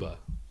Aruba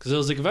because I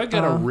was like, if I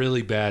got a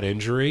really bad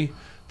injury,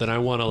 then I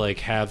want to like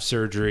have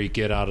surgery,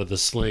 get out of the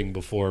sling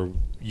before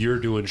you're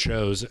doing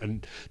shows,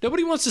 and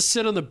nobody wants to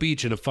sit on the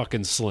beach in a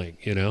fucking sling,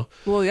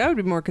 Well, yeah, I would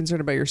be more concerned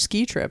about your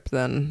ski trip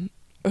than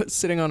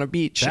sitting on a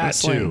beach in a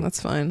sling. Too.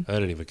 That's fine. I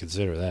didn't even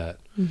consider that.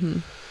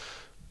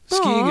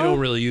 Skiing, you don't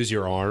really use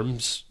your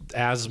arms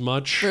as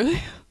much.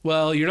 Really?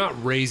 Well, you're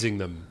not raising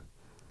them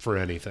for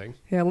anything.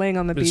 Yeah, laying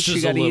on the beach,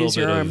 you got to use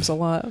your arms a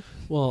lot.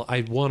 Well,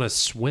 I want to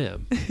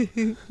swim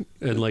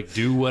and like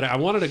do what I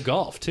wanted to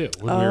golf too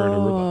when we were in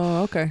Aruba.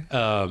 Oh, okay.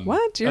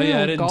 What?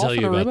 I didn't tell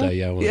you about that.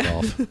 Yeah, I want to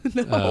golf.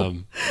 No.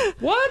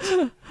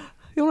 What?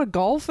 You want to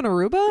golf in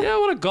Aruba? Yeah, I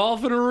want to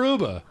golf in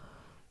Aruba.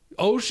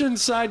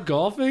 Oceanside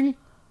golfing?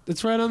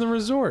 It's right on the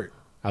resort.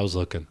 I was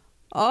looking.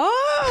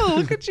 Oh,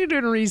 look at you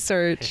doing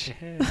research.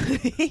 Yeah,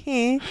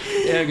 I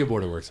get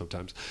bored at work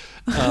sometimes.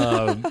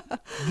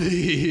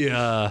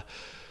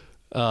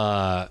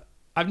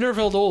 I've never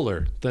felt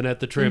older than at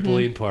the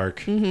trampoline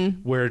park,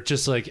 where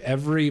just like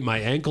my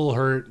ankle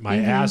hurt, my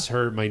ass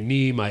hurt, my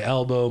knee, my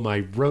elbow,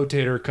 my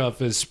rotator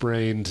cuff is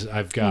sprained.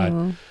 I've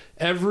got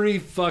every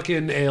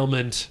fucking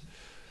ailment.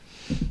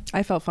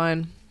 I felt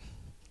fine.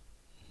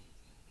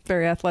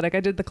 Very athletic.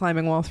 I did the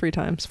climbing wall 4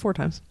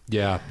 times.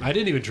 Yeah, I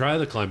didn't even try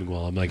the climbing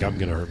wall. I'm like, I'm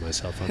gonna hurt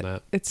myself on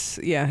that. It's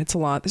a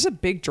lot. There's a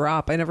big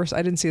drop. I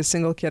didn't see a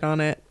single kid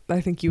on it.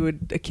 I think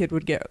a kid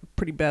would get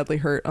pretty badly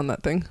hurt on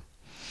that thing.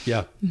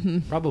 Yeah,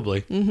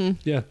 probably.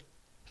 Yeah,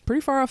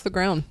 pretty far off the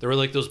ground. There were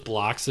like those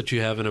blocks that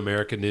you have in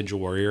American Ninja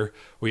Warrior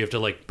where you have to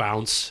like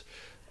bounce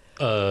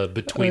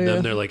between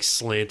them. They're like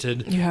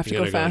slanted. You have to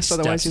go fast, like,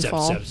 otherwise you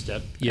fall.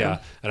 Step. Yeah,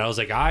 and I was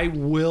like, I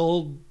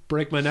will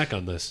break my neck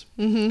on this,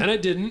 and I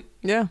didn't.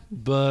 Yeah,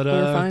 but we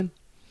were fine.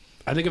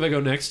 I think if I go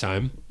next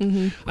time,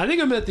 I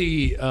think I'm at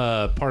the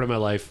part of my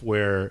life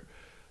where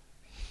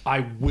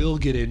I will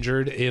get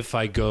injured if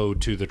I go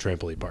to the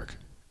trampoline park.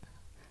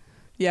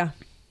 Yeah,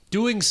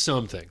 doing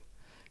something.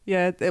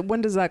 Yeah,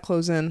 when does that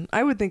close in?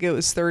 I would think it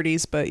was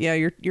 30s, but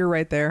yeah, you're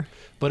right there.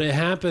 But it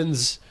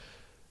happens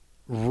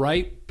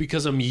right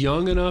because I'm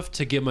young enough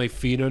to get my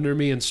feet under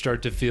me and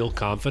start to feel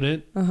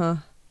confident.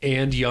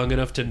 And young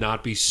enough to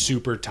not be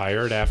super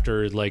tired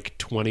after like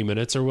 20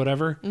 minutes or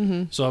whatever.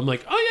 So I'm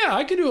like, oh yeah,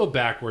 I can do a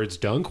backwards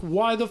dunk.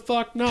 Why the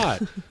fuck not?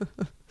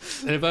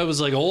 And if I was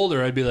like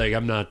older, I'd be like,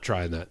 I'm not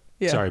trying that.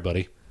 Yeah. Sorry,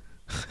 buddy.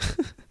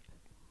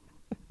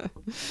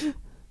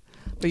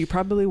 But you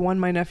probably won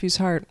my nephew's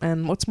heart.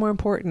 And what's more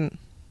important?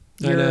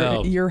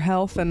 Your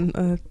health and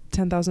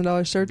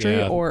 $10,000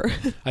 surgery, or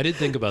I did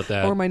think about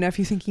that. Or my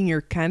nephew thinking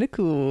you're kind of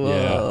cool.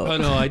 Yeah. Oh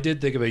no, I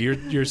did think about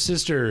your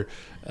sister.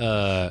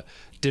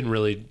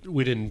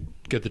 We didn't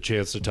get the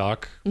chance to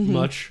talk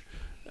much.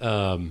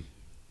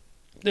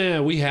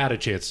 We had a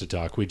chance to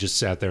talk. We just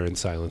sat there in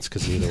silence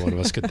because neither one of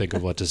us could think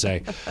of what to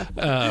say.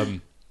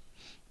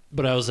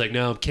 But I was like,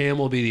 no, Cam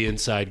will be the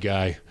inside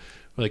guy.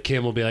 Like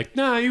Cam will be like,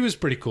 nah, he was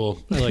pretty cool.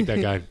 I like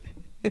that guy.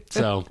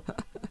 So,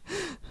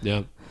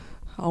 yeah.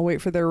 I'll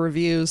wait for their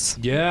reviews.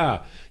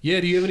 Yeah. Yeah.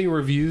 Do you have any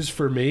reviews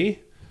for me?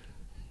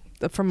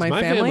 From my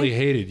family? My family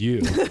hated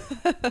you.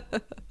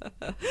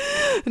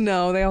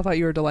 No, they all thought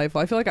you were delightful.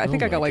 I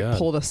think I got like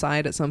pulled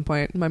aside at some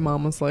point. My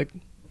mom was like,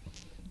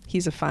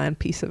 he's a fine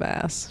piece of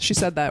ass. She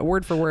said that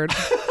word for word.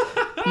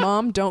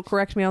 Mom, don't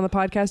correct me on the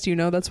podcast. You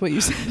know that's what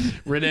you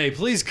said. Renee,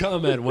 please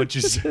comment what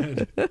you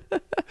said.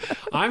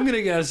 I'm going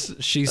to guess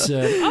she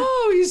said,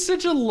 oh, he's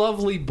such a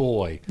lovely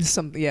boy.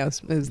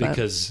 Yes, is that.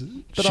 Because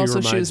but she also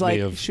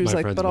reminds she was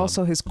like, me of but mom.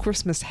 also his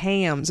Christmas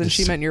hams, and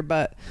she meant your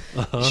butt.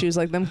 She was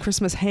like, them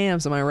Christmas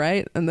hams, am I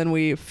right? And then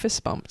we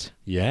fist bumped.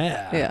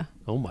 Yeah. Yeah.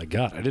 Oh my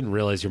God. I didn't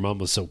realize your mom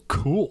was so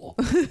cool.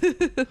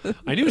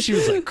 I knew she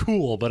was like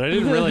cool, but I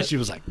didn't realize she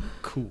was like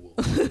cool.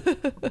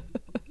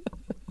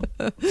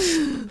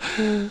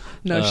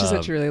 No, she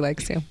said she really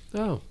likes you.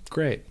 Oh,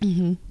 great.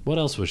 Mm-hmm. What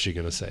else was she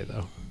going to say,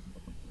 though?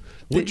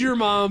 Would your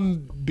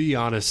mom be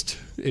honest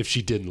if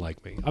she didn't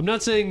like me? I'm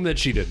not saying that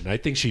she didn't. I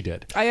think she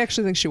did. I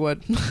actually think she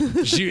would.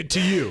 To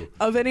you?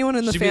 Of anyone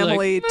in the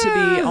family,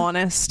 to be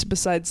honest,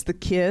 besides the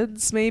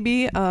kids,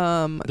 maybe.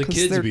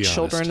 Because they're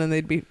children honest. And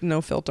they'd be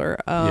no filter.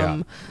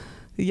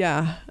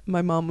 Yeah,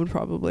 my mom would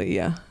probably,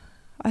 I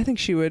think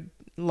she would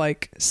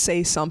like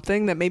say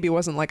something that maybe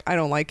wasn't like, I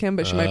don't like him,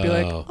 but she might be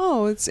like,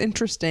 oh, it's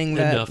interesting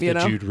that, enough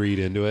that you'd read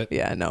into it.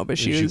 Yeah, no,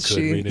 but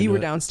you were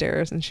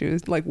downstairs and she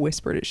was like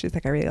whispered it. She's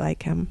like, I really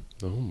like him.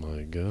 Oh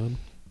my God.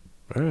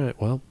 All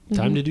right. Well,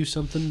 time to do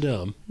something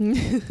dumb.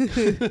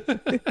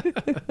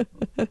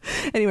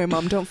 Anyway,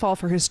 Mom, don't fall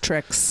for his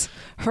tricks.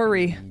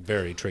 Hurry.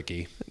 Very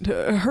tricky.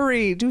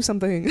 Hurry. Do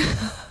something.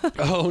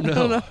 Oh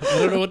no. I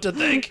don't know what to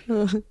think.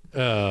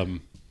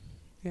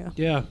 Yeah.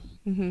 Yeah.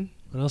 Mm-hmm.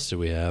 What else do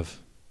we have?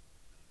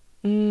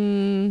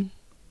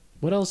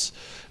 What else?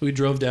 We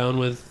drove down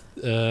with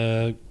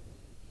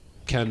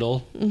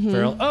Kendall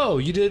Farrell. Oh,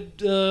 you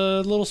did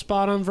a little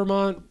spot on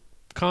Vermont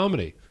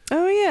comedy.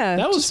 Oh yeah,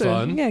 that was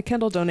fun.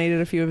 Kendall donated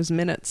a few of his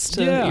minutes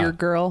to your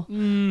girl.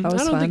 I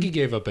don't think he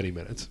gave up any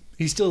minutes.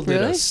 He still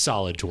did a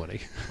solid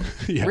 20.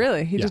 Yeah.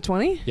 Really? He did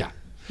 20? Yeah.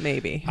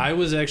 Maybe. I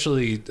was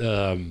actually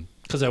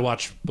because I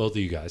watched both of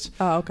you guys.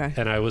 Oh, okay.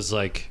 And I was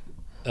like,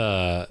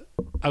 I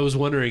was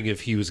wondering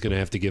if he was going to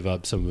have to give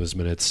up some of his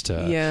minutes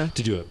to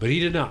do it, but he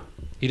did not.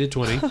 He did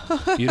 20.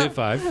 You did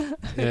 5.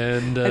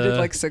 And I did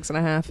like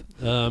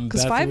 6.5.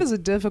 Because 5 is a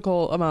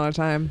difficult amount of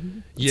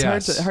time.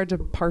 It's hard to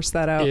parse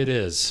that out. It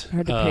is.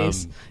 Hard to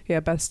pace. Yeah,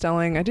 Beth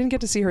Stelling. I didn't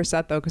get to see her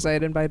set, though, because I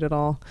had invited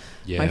all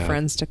my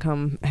friends to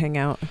come hang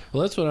out.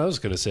 Well, that's what I was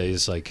going to say.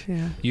 Is like,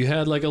 you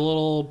had like a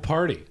little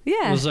party.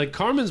 Yeah. It was like,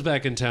 Carmen's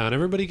back in town.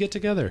 Everybody get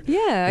together.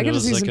 Yeah, I get to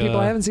see some people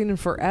I haven't seen in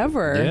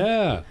forever.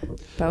 Yeah.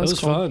 That was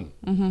cool. Fun.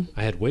 Mm-hmm.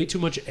 I had way too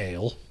much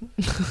ale.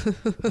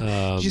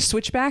 Did you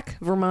switch back?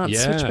 Vermont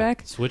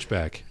switchback?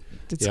 Switchback.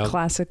 It's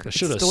classic. I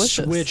should have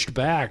switched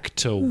back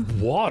to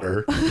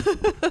water.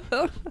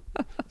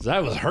 I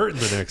was hurting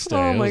the next day.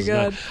 Oh my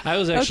God. I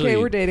was actually.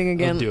 Okay, we're dating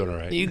again. I'm doing all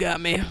right. You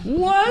got me.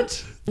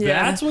 What?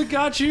 Yeah. That's what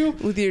got you?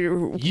 With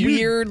your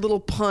weird little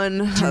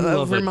pun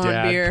of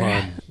Vermont beer.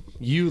 Pun.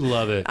 You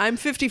love it. I'm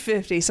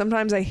 50-50.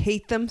 Sometimes I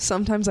hate them.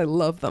 Sometimes I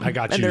love them. I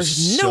got and you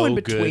there's so no in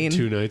between. Good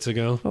 2 nights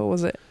ago. What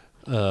was it?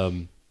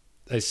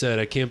 I said,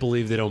 I can't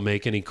believe they don't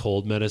make any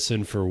cold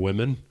medicine for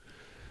women.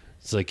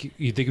 It's like,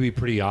 you'd think it'd be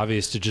pretty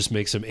obvious to just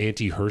make some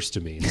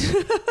antihistamines.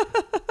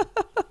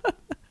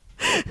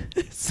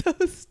 So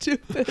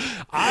stupid.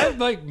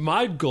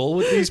 My goal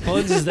with these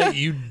puns is that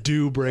you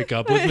do break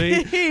up with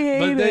me,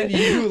 but then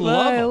you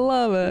love it. I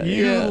love it.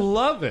 You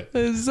love it.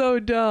 It's so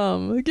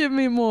dumb. Give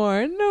me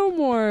more. No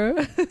more.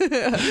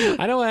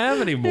 I don't have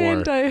any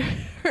more.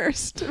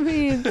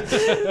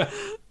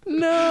 Antihistamines.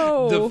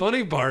 No. The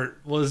funny part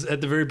was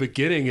at the very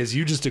beginning is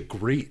you just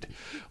agreed.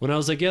 When I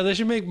was like, yeah, they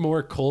should make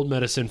more cold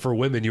medicine for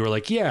women, you were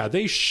like, yeah,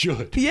 they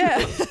should. Yeah.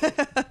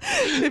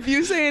 If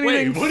you say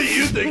anything. Wait, what are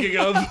you thinking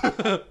of?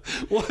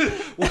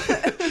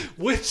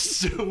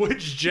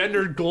 Which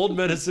gendered cold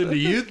medicine do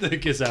you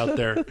think is out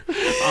there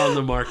on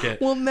the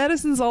market? Well,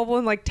 medicine's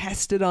all like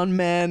tested on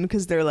men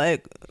because they're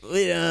like,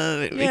 we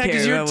don't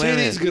because your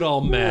titties get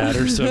all mad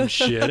or some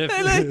shit.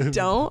 And they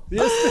don't.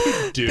 Yes,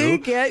 they do. They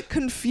get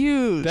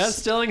confused. Beth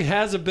Stelling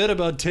has a bit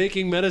about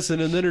taking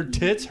medicine and then her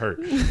tits hurt.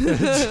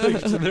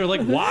 They're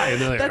like, why? And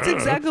they're like, that's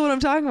exactly what I'm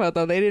talking about,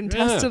 though. They didn't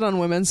test it on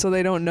women, so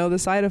they don't know the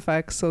side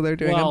effects, so they're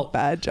doing a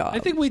bad job. I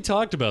think we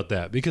talked about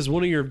that because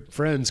one of your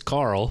friends,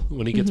 Carl,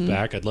 when he gets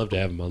back, I'd love to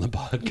have him on the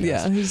podcast.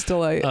 Yeah, he's still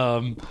like...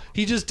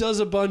 he just does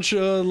a bunch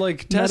of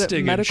like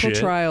testing medical and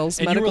shit. trials.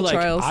 And medical you were like,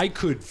 trials. I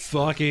could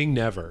fucking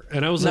never.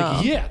 And I was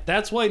like, yeah,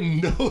 that's why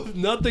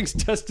nothing's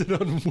tested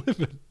on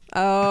women.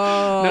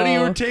 Oh. None of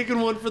you were taking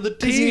one for the team.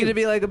 Because you need to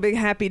be like a big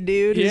happy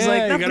dude who's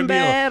like, nothing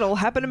bad will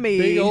happen to me.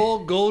 Big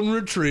old golden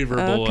retriever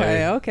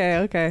boy.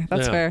 Okay.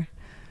 That's fair.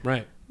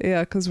 Right.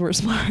 Yeah, because we're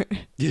smart.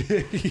 Yeah.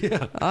 Okay.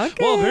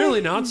 Well,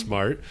 apparently not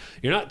smart.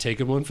 You're not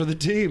taking one for the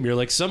team. You're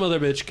like, some other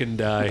bitch can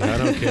die. I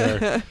don't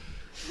care.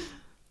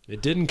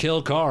 It didn't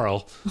kill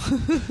Carl.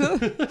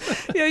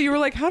 Yeah, you were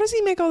like, how does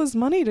he make all this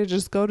money to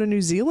just go to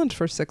New Zealand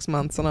for 6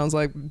 months? And I was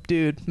like,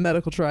 dude,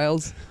 medical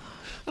trials.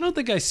 I don't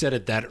think I said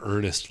it that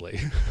earnestly.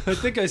 I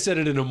think I said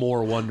it in a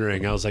more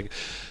wondering. I was like,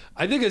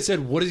 I think I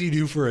said, what does he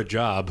do for a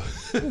job?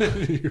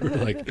 You were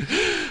like,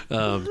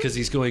 because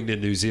he's going to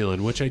New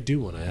Zealand, which I do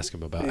want to ask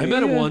him about. I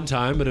met him one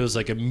time, but it was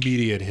like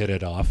immediate hit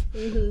it off.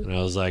 And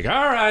I was like,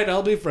 all right,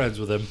 I'll be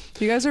friends with him.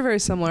 You guys are very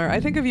similar. I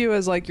think of you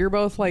as like, you're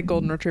both like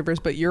golden retrievers,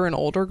 but you're an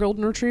older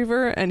golden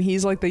retriever. And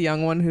he's like the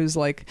young one who's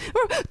like,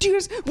 oh, do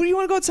you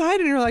want to go outside?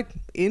 And you're like,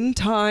 in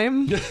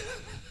time.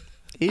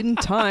 In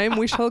time,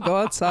 we shall go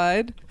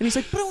outside. And he's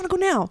like, but I want to go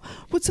now.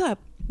 What's up?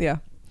 Yeah.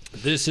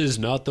 This is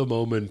not the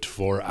moment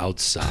for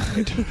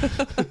outside.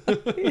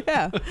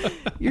 Yeah,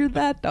 you're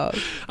that dog.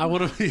 I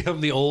want to be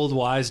the old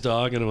wise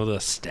dog and with a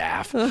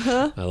staff.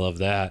 I love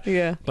that.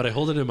 Yeah. But I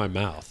hold it in my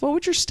mouth. What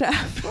would your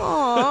staff?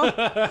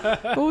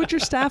 Aww. What would your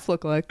staff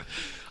look like?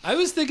 I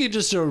was thinking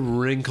just a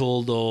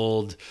wrinkled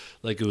old,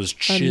 like it was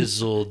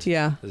chiseled.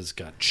 Yeah. It's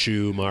got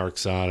chew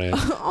marks on it.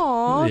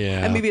 Aww.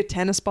 Yeah. And maybe a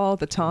tennis ball at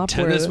the top.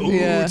 Tennis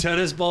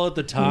ball at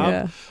the top?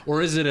 Yeah.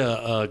 Or is it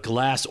a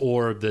glass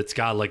orb that's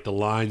got like the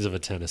lines of a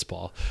tennis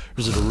ball?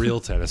 Or is it a real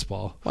tennis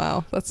ball?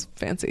 Wow, that's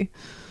fancy.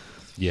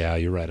 Yeah,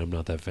 you're right. I'm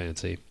not that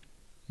fancy.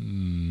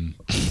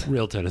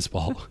 Real tennis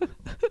ball.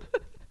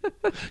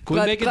 Can we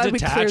make it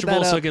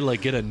detachable so I can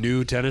like get a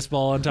new tennis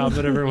ball on top of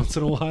it every once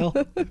in a while?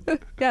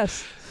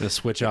 Yes. Gonna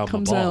switch out my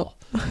ball.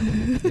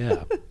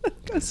 Yeah.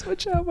 Gonna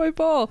switch out my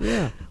ball.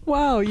 Yeah.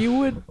 Wow, you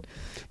would.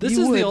 This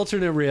is the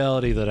alternate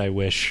reality that I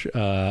wish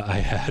I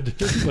had,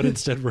 but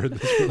instead we're in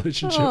this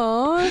relationship.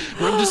 Aww.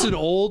 Where I'm just an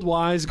old,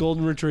 wise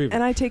golden retriever.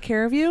 And I take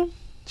care of you?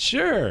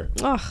 Sure.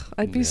 Ugh,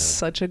 I'd be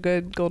such a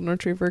good golden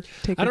retriever.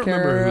 I don't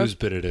remember whose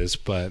bit it is,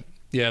 but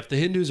yeah, if the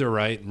Hindus are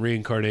right and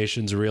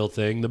reincarnation's a real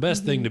thing, the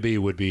best thing to be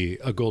would be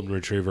a golden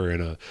retriever in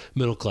a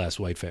middle-class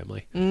white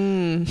family.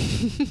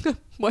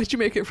 Why'd you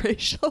make it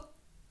racial?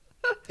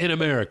 In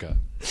America.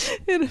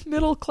 In a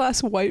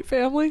middle-class white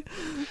family?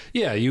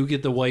 Yeah, you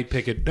get the white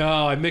picket.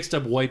 No, I mixed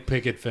up white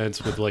picket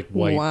fence with like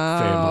white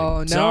family.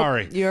 Nope,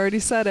 Sorry. You already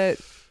said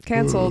it.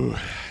 Canceled. Ooh,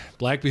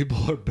 black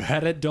people are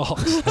bad at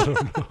dogs. I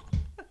don't know.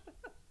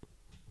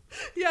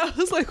 Yeah, I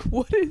was like,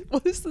 what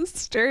is this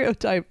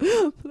stereotype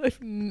that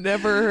I've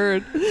never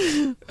heard?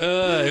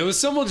 It was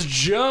someone's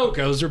joke.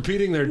 I was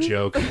repeating their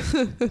joke.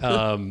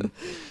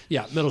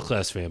 Yeah,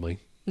 middle-class family.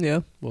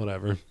 Yeah.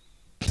 Whatever.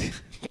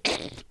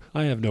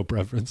 I have no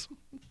preference.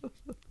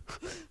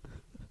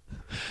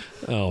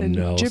 Oh, and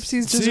no.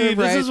 Gypsies deserve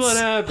rights. This is what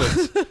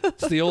happens.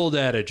 It's the old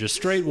adage. A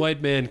straight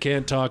white man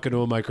can't talk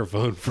into a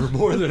microphone for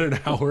more than an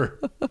hour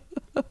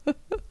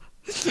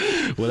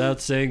without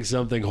saying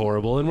something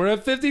horrible. And we're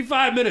at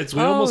 55 minutes.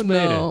 We almost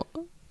made it.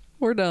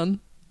 We're done.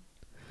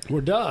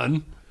 We're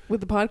done? With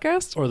the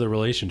podcast? Or the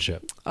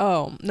relationship?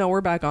 Oh, no,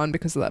 we're back on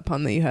because of that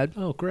pun that you had.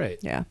 Oh, great.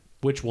 Yeah.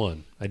 Which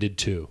one? I did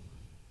two.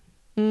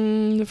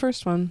 The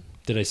first one.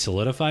 Did I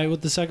solidify it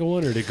with the second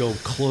one, or did it go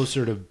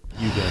closer to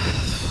you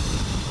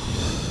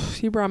guys?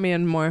 You brought me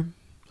in more.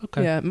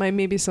 Okay. Yeah,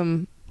 maybe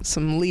some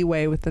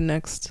leeway with the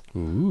next.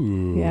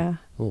 Ooh. Yeah.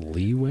 A little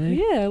leeway?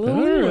 Yeah, a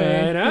little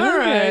leeway. All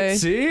right.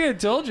 See, I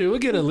told you. We'll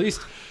get at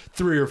least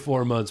 3 or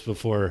 4 months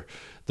before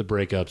the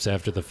breakups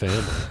after the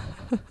family.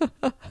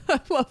 I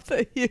love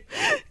that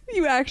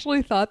you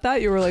actually thought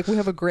that. You were like, we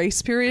have a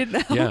grace period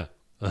now? Yeah.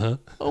 Uh-huh.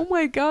 Oh,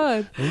 my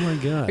God. Oh, my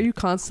God. Are you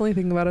constantly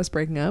thinking about us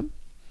breaking up?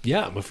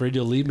 Yeah, I'm afraid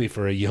you'll leave me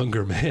for a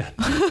younger man.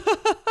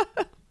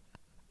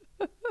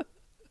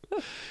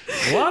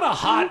 A lot of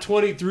hot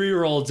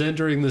 23-year-olds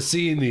entering the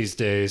scene these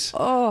days.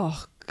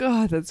 Oh,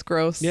 God, that's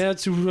gross. Yeah,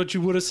 that's what you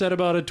would have said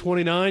about a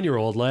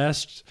 29-year-old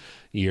last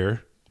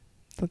year.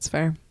 That's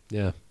fair.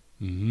 Yeah.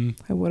 Mm-hmm.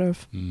 I would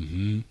have.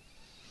 Mm-hmm.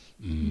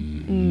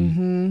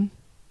 Mm-hmm.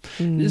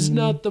 Mm-hmm. It's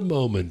not the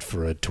moment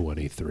for a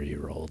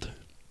 23-year-old.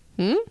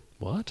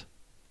 What?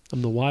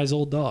 I'm the wise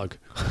old dog.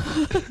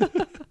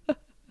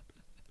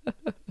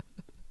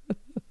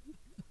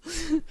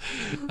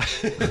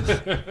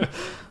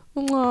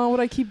 Oh, would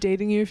I keep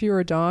dating you if you were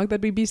a dog? That'd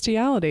be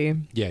bestiality.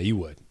 Yeah, you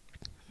would.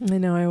 I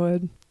know I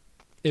would.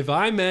 If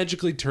I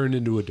magically turned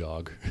into a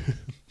dog,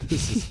 we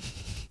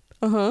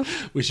should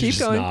keep just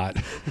going. not.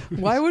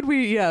 Why would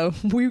we? Yeah,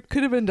 we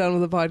could have been done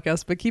with the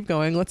podcast, but keep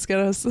going. Let's get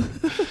us.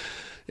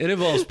 It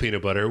involves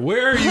peanut butter.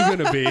 Where are you going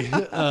to be?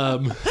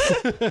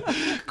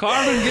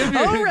 Carmen, give me.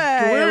 All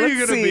right, where are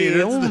you going to be?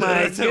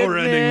 That's how we're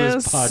ending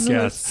this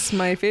podcast. It's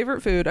my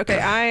favorite food. Okay,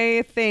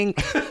 I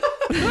think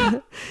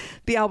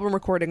the album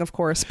recording, of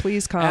course.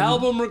 Please come.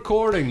 Album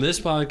recording. This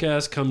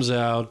podcast comes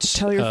out.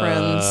 Tell your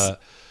friends.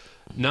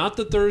 Not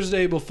the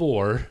Thursday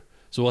before,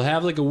 so we'll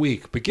have like a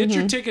week. But get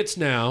your tickets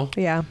now.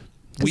 Yeah.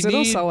 Because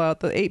it'll sell out.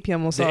 The 8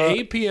 p.m. will sell out. The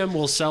 8 p.m.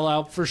 will sell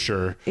out for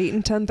sure. 8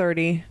 and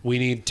 10:30. We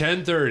need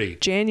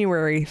 10:30.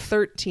 January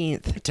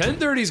 13th.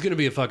 10:30 is going to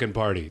be a fucking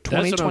party.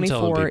 That's what I'm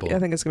telling people. I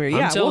think it's going to be.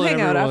 Yeah, we'll hang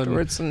out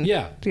afterwards. And,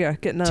 yeah,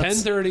 get nuts.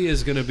 10:30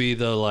 is going to be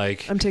the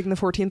like. I'm taking the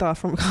 14th off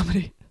from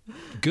comedy.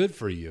 Good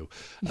for you.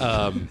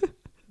 The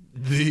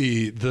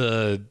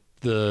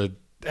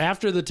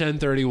after the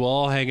 10:30, we'll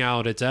all hang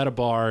out. It's at a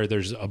bar.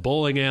 There's a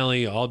bowling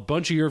alley. A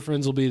bunch of your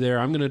friends will be there.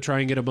 I'm going to try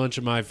and get a bunch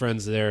of my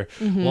friends there.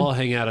 We'll all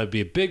hang out. It'll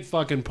be a big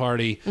fucking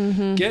party.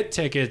 Get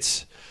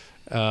tickets.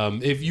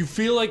 If you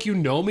feel like you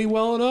know me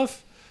well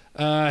enough,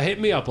 hit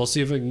me up. I'll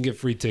see if I can get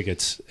free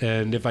tickets.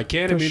 And if I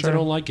can, it means I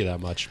don't like you that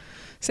much.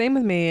 Same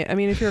with me. I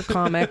mean, if you're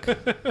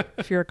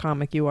a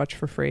comic, you watch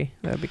for free.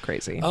 That'd be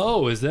crazy.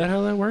 Oh, is that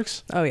how that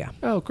works? Oh yeah.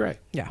 Oh, great.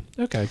 Yeah.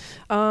 Okay.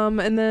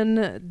 And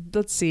then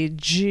let's see,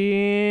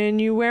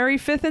 January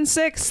 5th and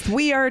 6th,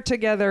 we are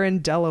together in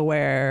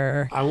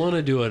Delaware. I want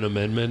to do an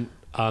amendment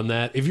on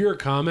that. If you're a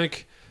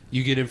comic,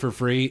 you get in for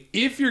free.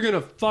 If you're gonna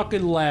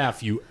fucking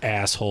laugh, you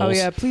assholes. Oh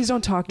yeah, please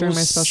don't talk during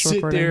my special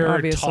recording. Sit there,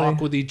 obviously. talk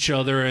with each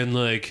other, and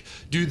like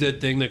do that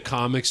thing that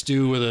comics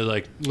do, where they're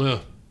like,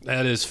 ugh.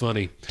 That is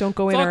funny. Don't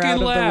go in or out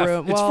laugh. of the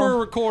room. It's for a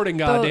recording,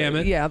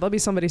 goddammit. Yeah, there'll be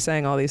somebody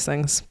saying all these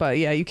things. But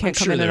yeah, you can't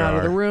come in and out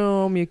of the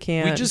room. You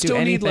can't do anything. We just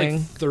don't need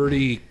like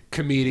 30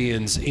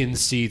 comedians in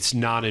seats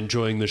not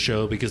enjoying the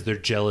show because they're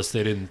jealous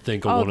they didn't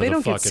think of one of the fucking they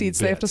don't get seats. Bits.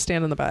 They have to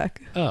stand in the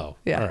back. Oh,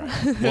 yeah. All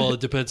right. Well, it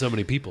depends how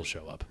many people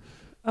show up.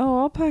 Oh,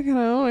 I'll pack it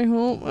out, I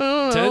hope.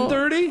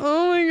 10:30?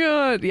 Oh my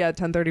God. Yeah,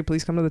 10:30.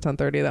 Please come to the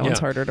 10:30. That one's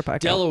harder to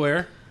pack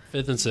Delaware,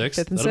 5th and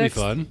 6th. That'll be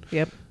fun.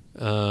 Yep.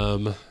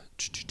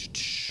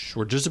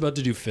 We're just about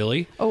to do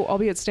Philly. Oh, I'll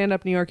be at Stand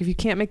Up New York. If you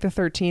can't make the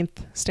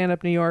 13th, Stand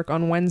Up New York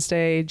on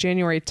Wednesday,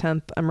 January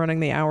 10th. I'm running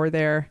the hour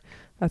there.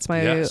 That's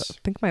I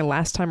think my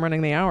last time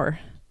running the hour.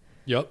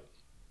 Yep.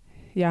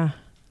 Yeah.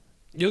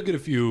 You'll get a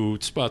few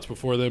spots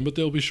before then, but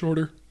they'll be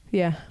shorter.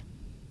 Yeah.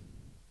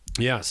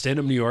 Yeah, Stand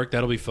Up New York.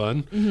 That'll be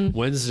fun. Mm-hmm.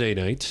 Wednesday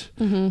night.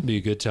 Mm-hmm. Be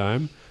a good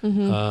time.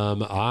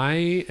 Mm-hmm.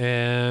 I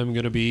am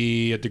going to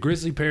be at the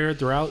Grizzly Pear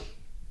throughout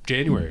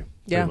January,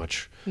 pretty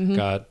much. Mm-hmm.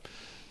 Got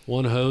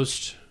one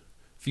host,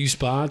 few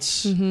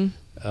spots.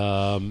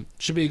 Mm-hmm.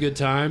 Should be a good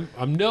time.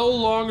 I'm no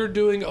longer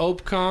doing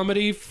Ope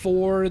comedy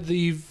for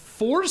the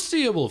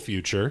foreseeable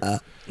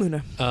future.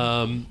 Luna.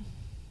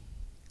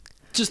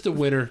 Just the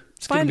winter.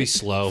 It's going to be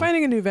slow.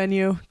 Finding a new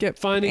venue.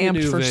 Finding a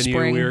new venue.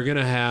 Spring. We're going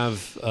to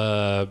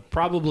have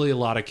probably a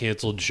lot of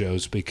canceled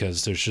shows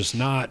because there's just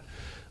not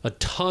a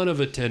ton of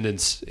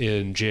attendance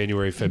in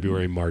January,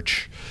 February,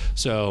 March.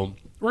 So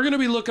we're going to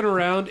be looking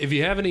around. If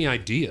you have any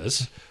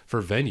ideas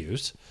for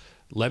venues,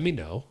 let me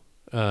know.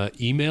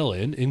 Email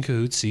in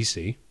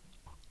cahootscc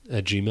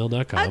at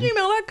gmail.com.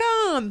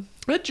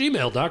 At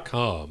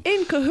gmail.com.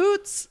 In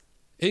cahoots.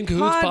 In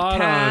Cahoots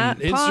Pod on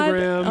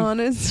Instagram. On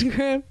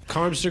Instagram.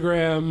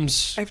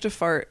 Carmstagrams. I have to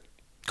fart.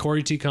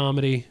 Corey T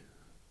Comedy.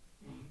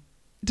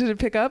 Did it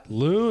pick up?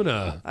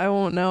 Luna. I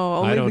won't know.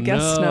 Only the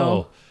guests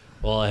know.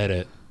 Well, I'll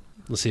edit.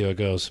 Let's see how it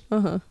goes.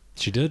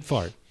 She did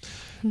fart.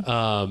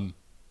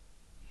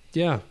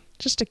 Yeah.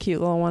 Just a cute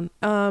little one.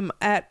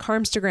 At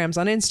Carmstagrams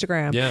on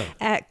Instagram. Yeah.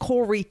 At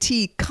Corey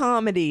T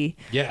Comedy.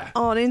 Yeah.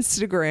 On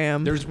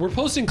Instagram. We're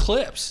posting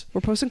clips. We're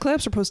posting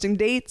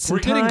dates. We're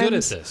getting good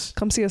at this.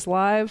 Come see us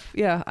live.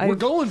 Yeah. We're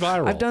going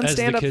viral. I've done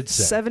stand-up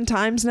 7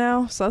 times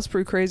now, so that's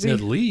pretty crazy. At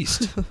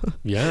least.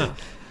 Yeah.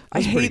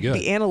 I hate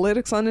the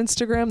analytics on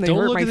Instagram. They Don't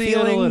hurt look my at the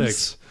feelings.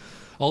 analytics.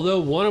 Although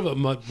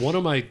one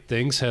of my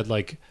things had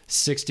like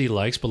 60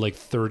 likes, but like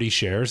 30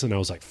 shares, and I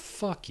was like,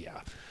 "Fuck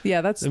yeah!"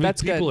 Yeah, that's good.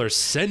 People are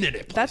sending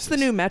it. Places. That's the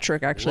new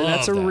metric, actually.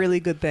 That's a really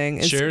good thing.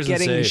 Is shares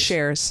getting and saves.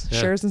 shares. Yeah.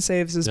 Shares and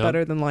saves is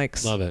better than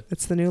likes. Love it.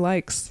 It's the new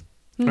likes.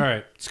 All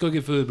right, let's go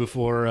get food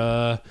before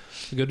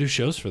we go do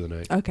shows for the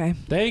night. Okay.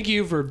 Thank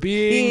you for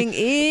being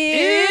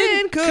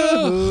in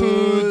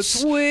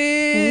cahoots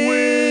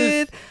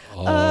with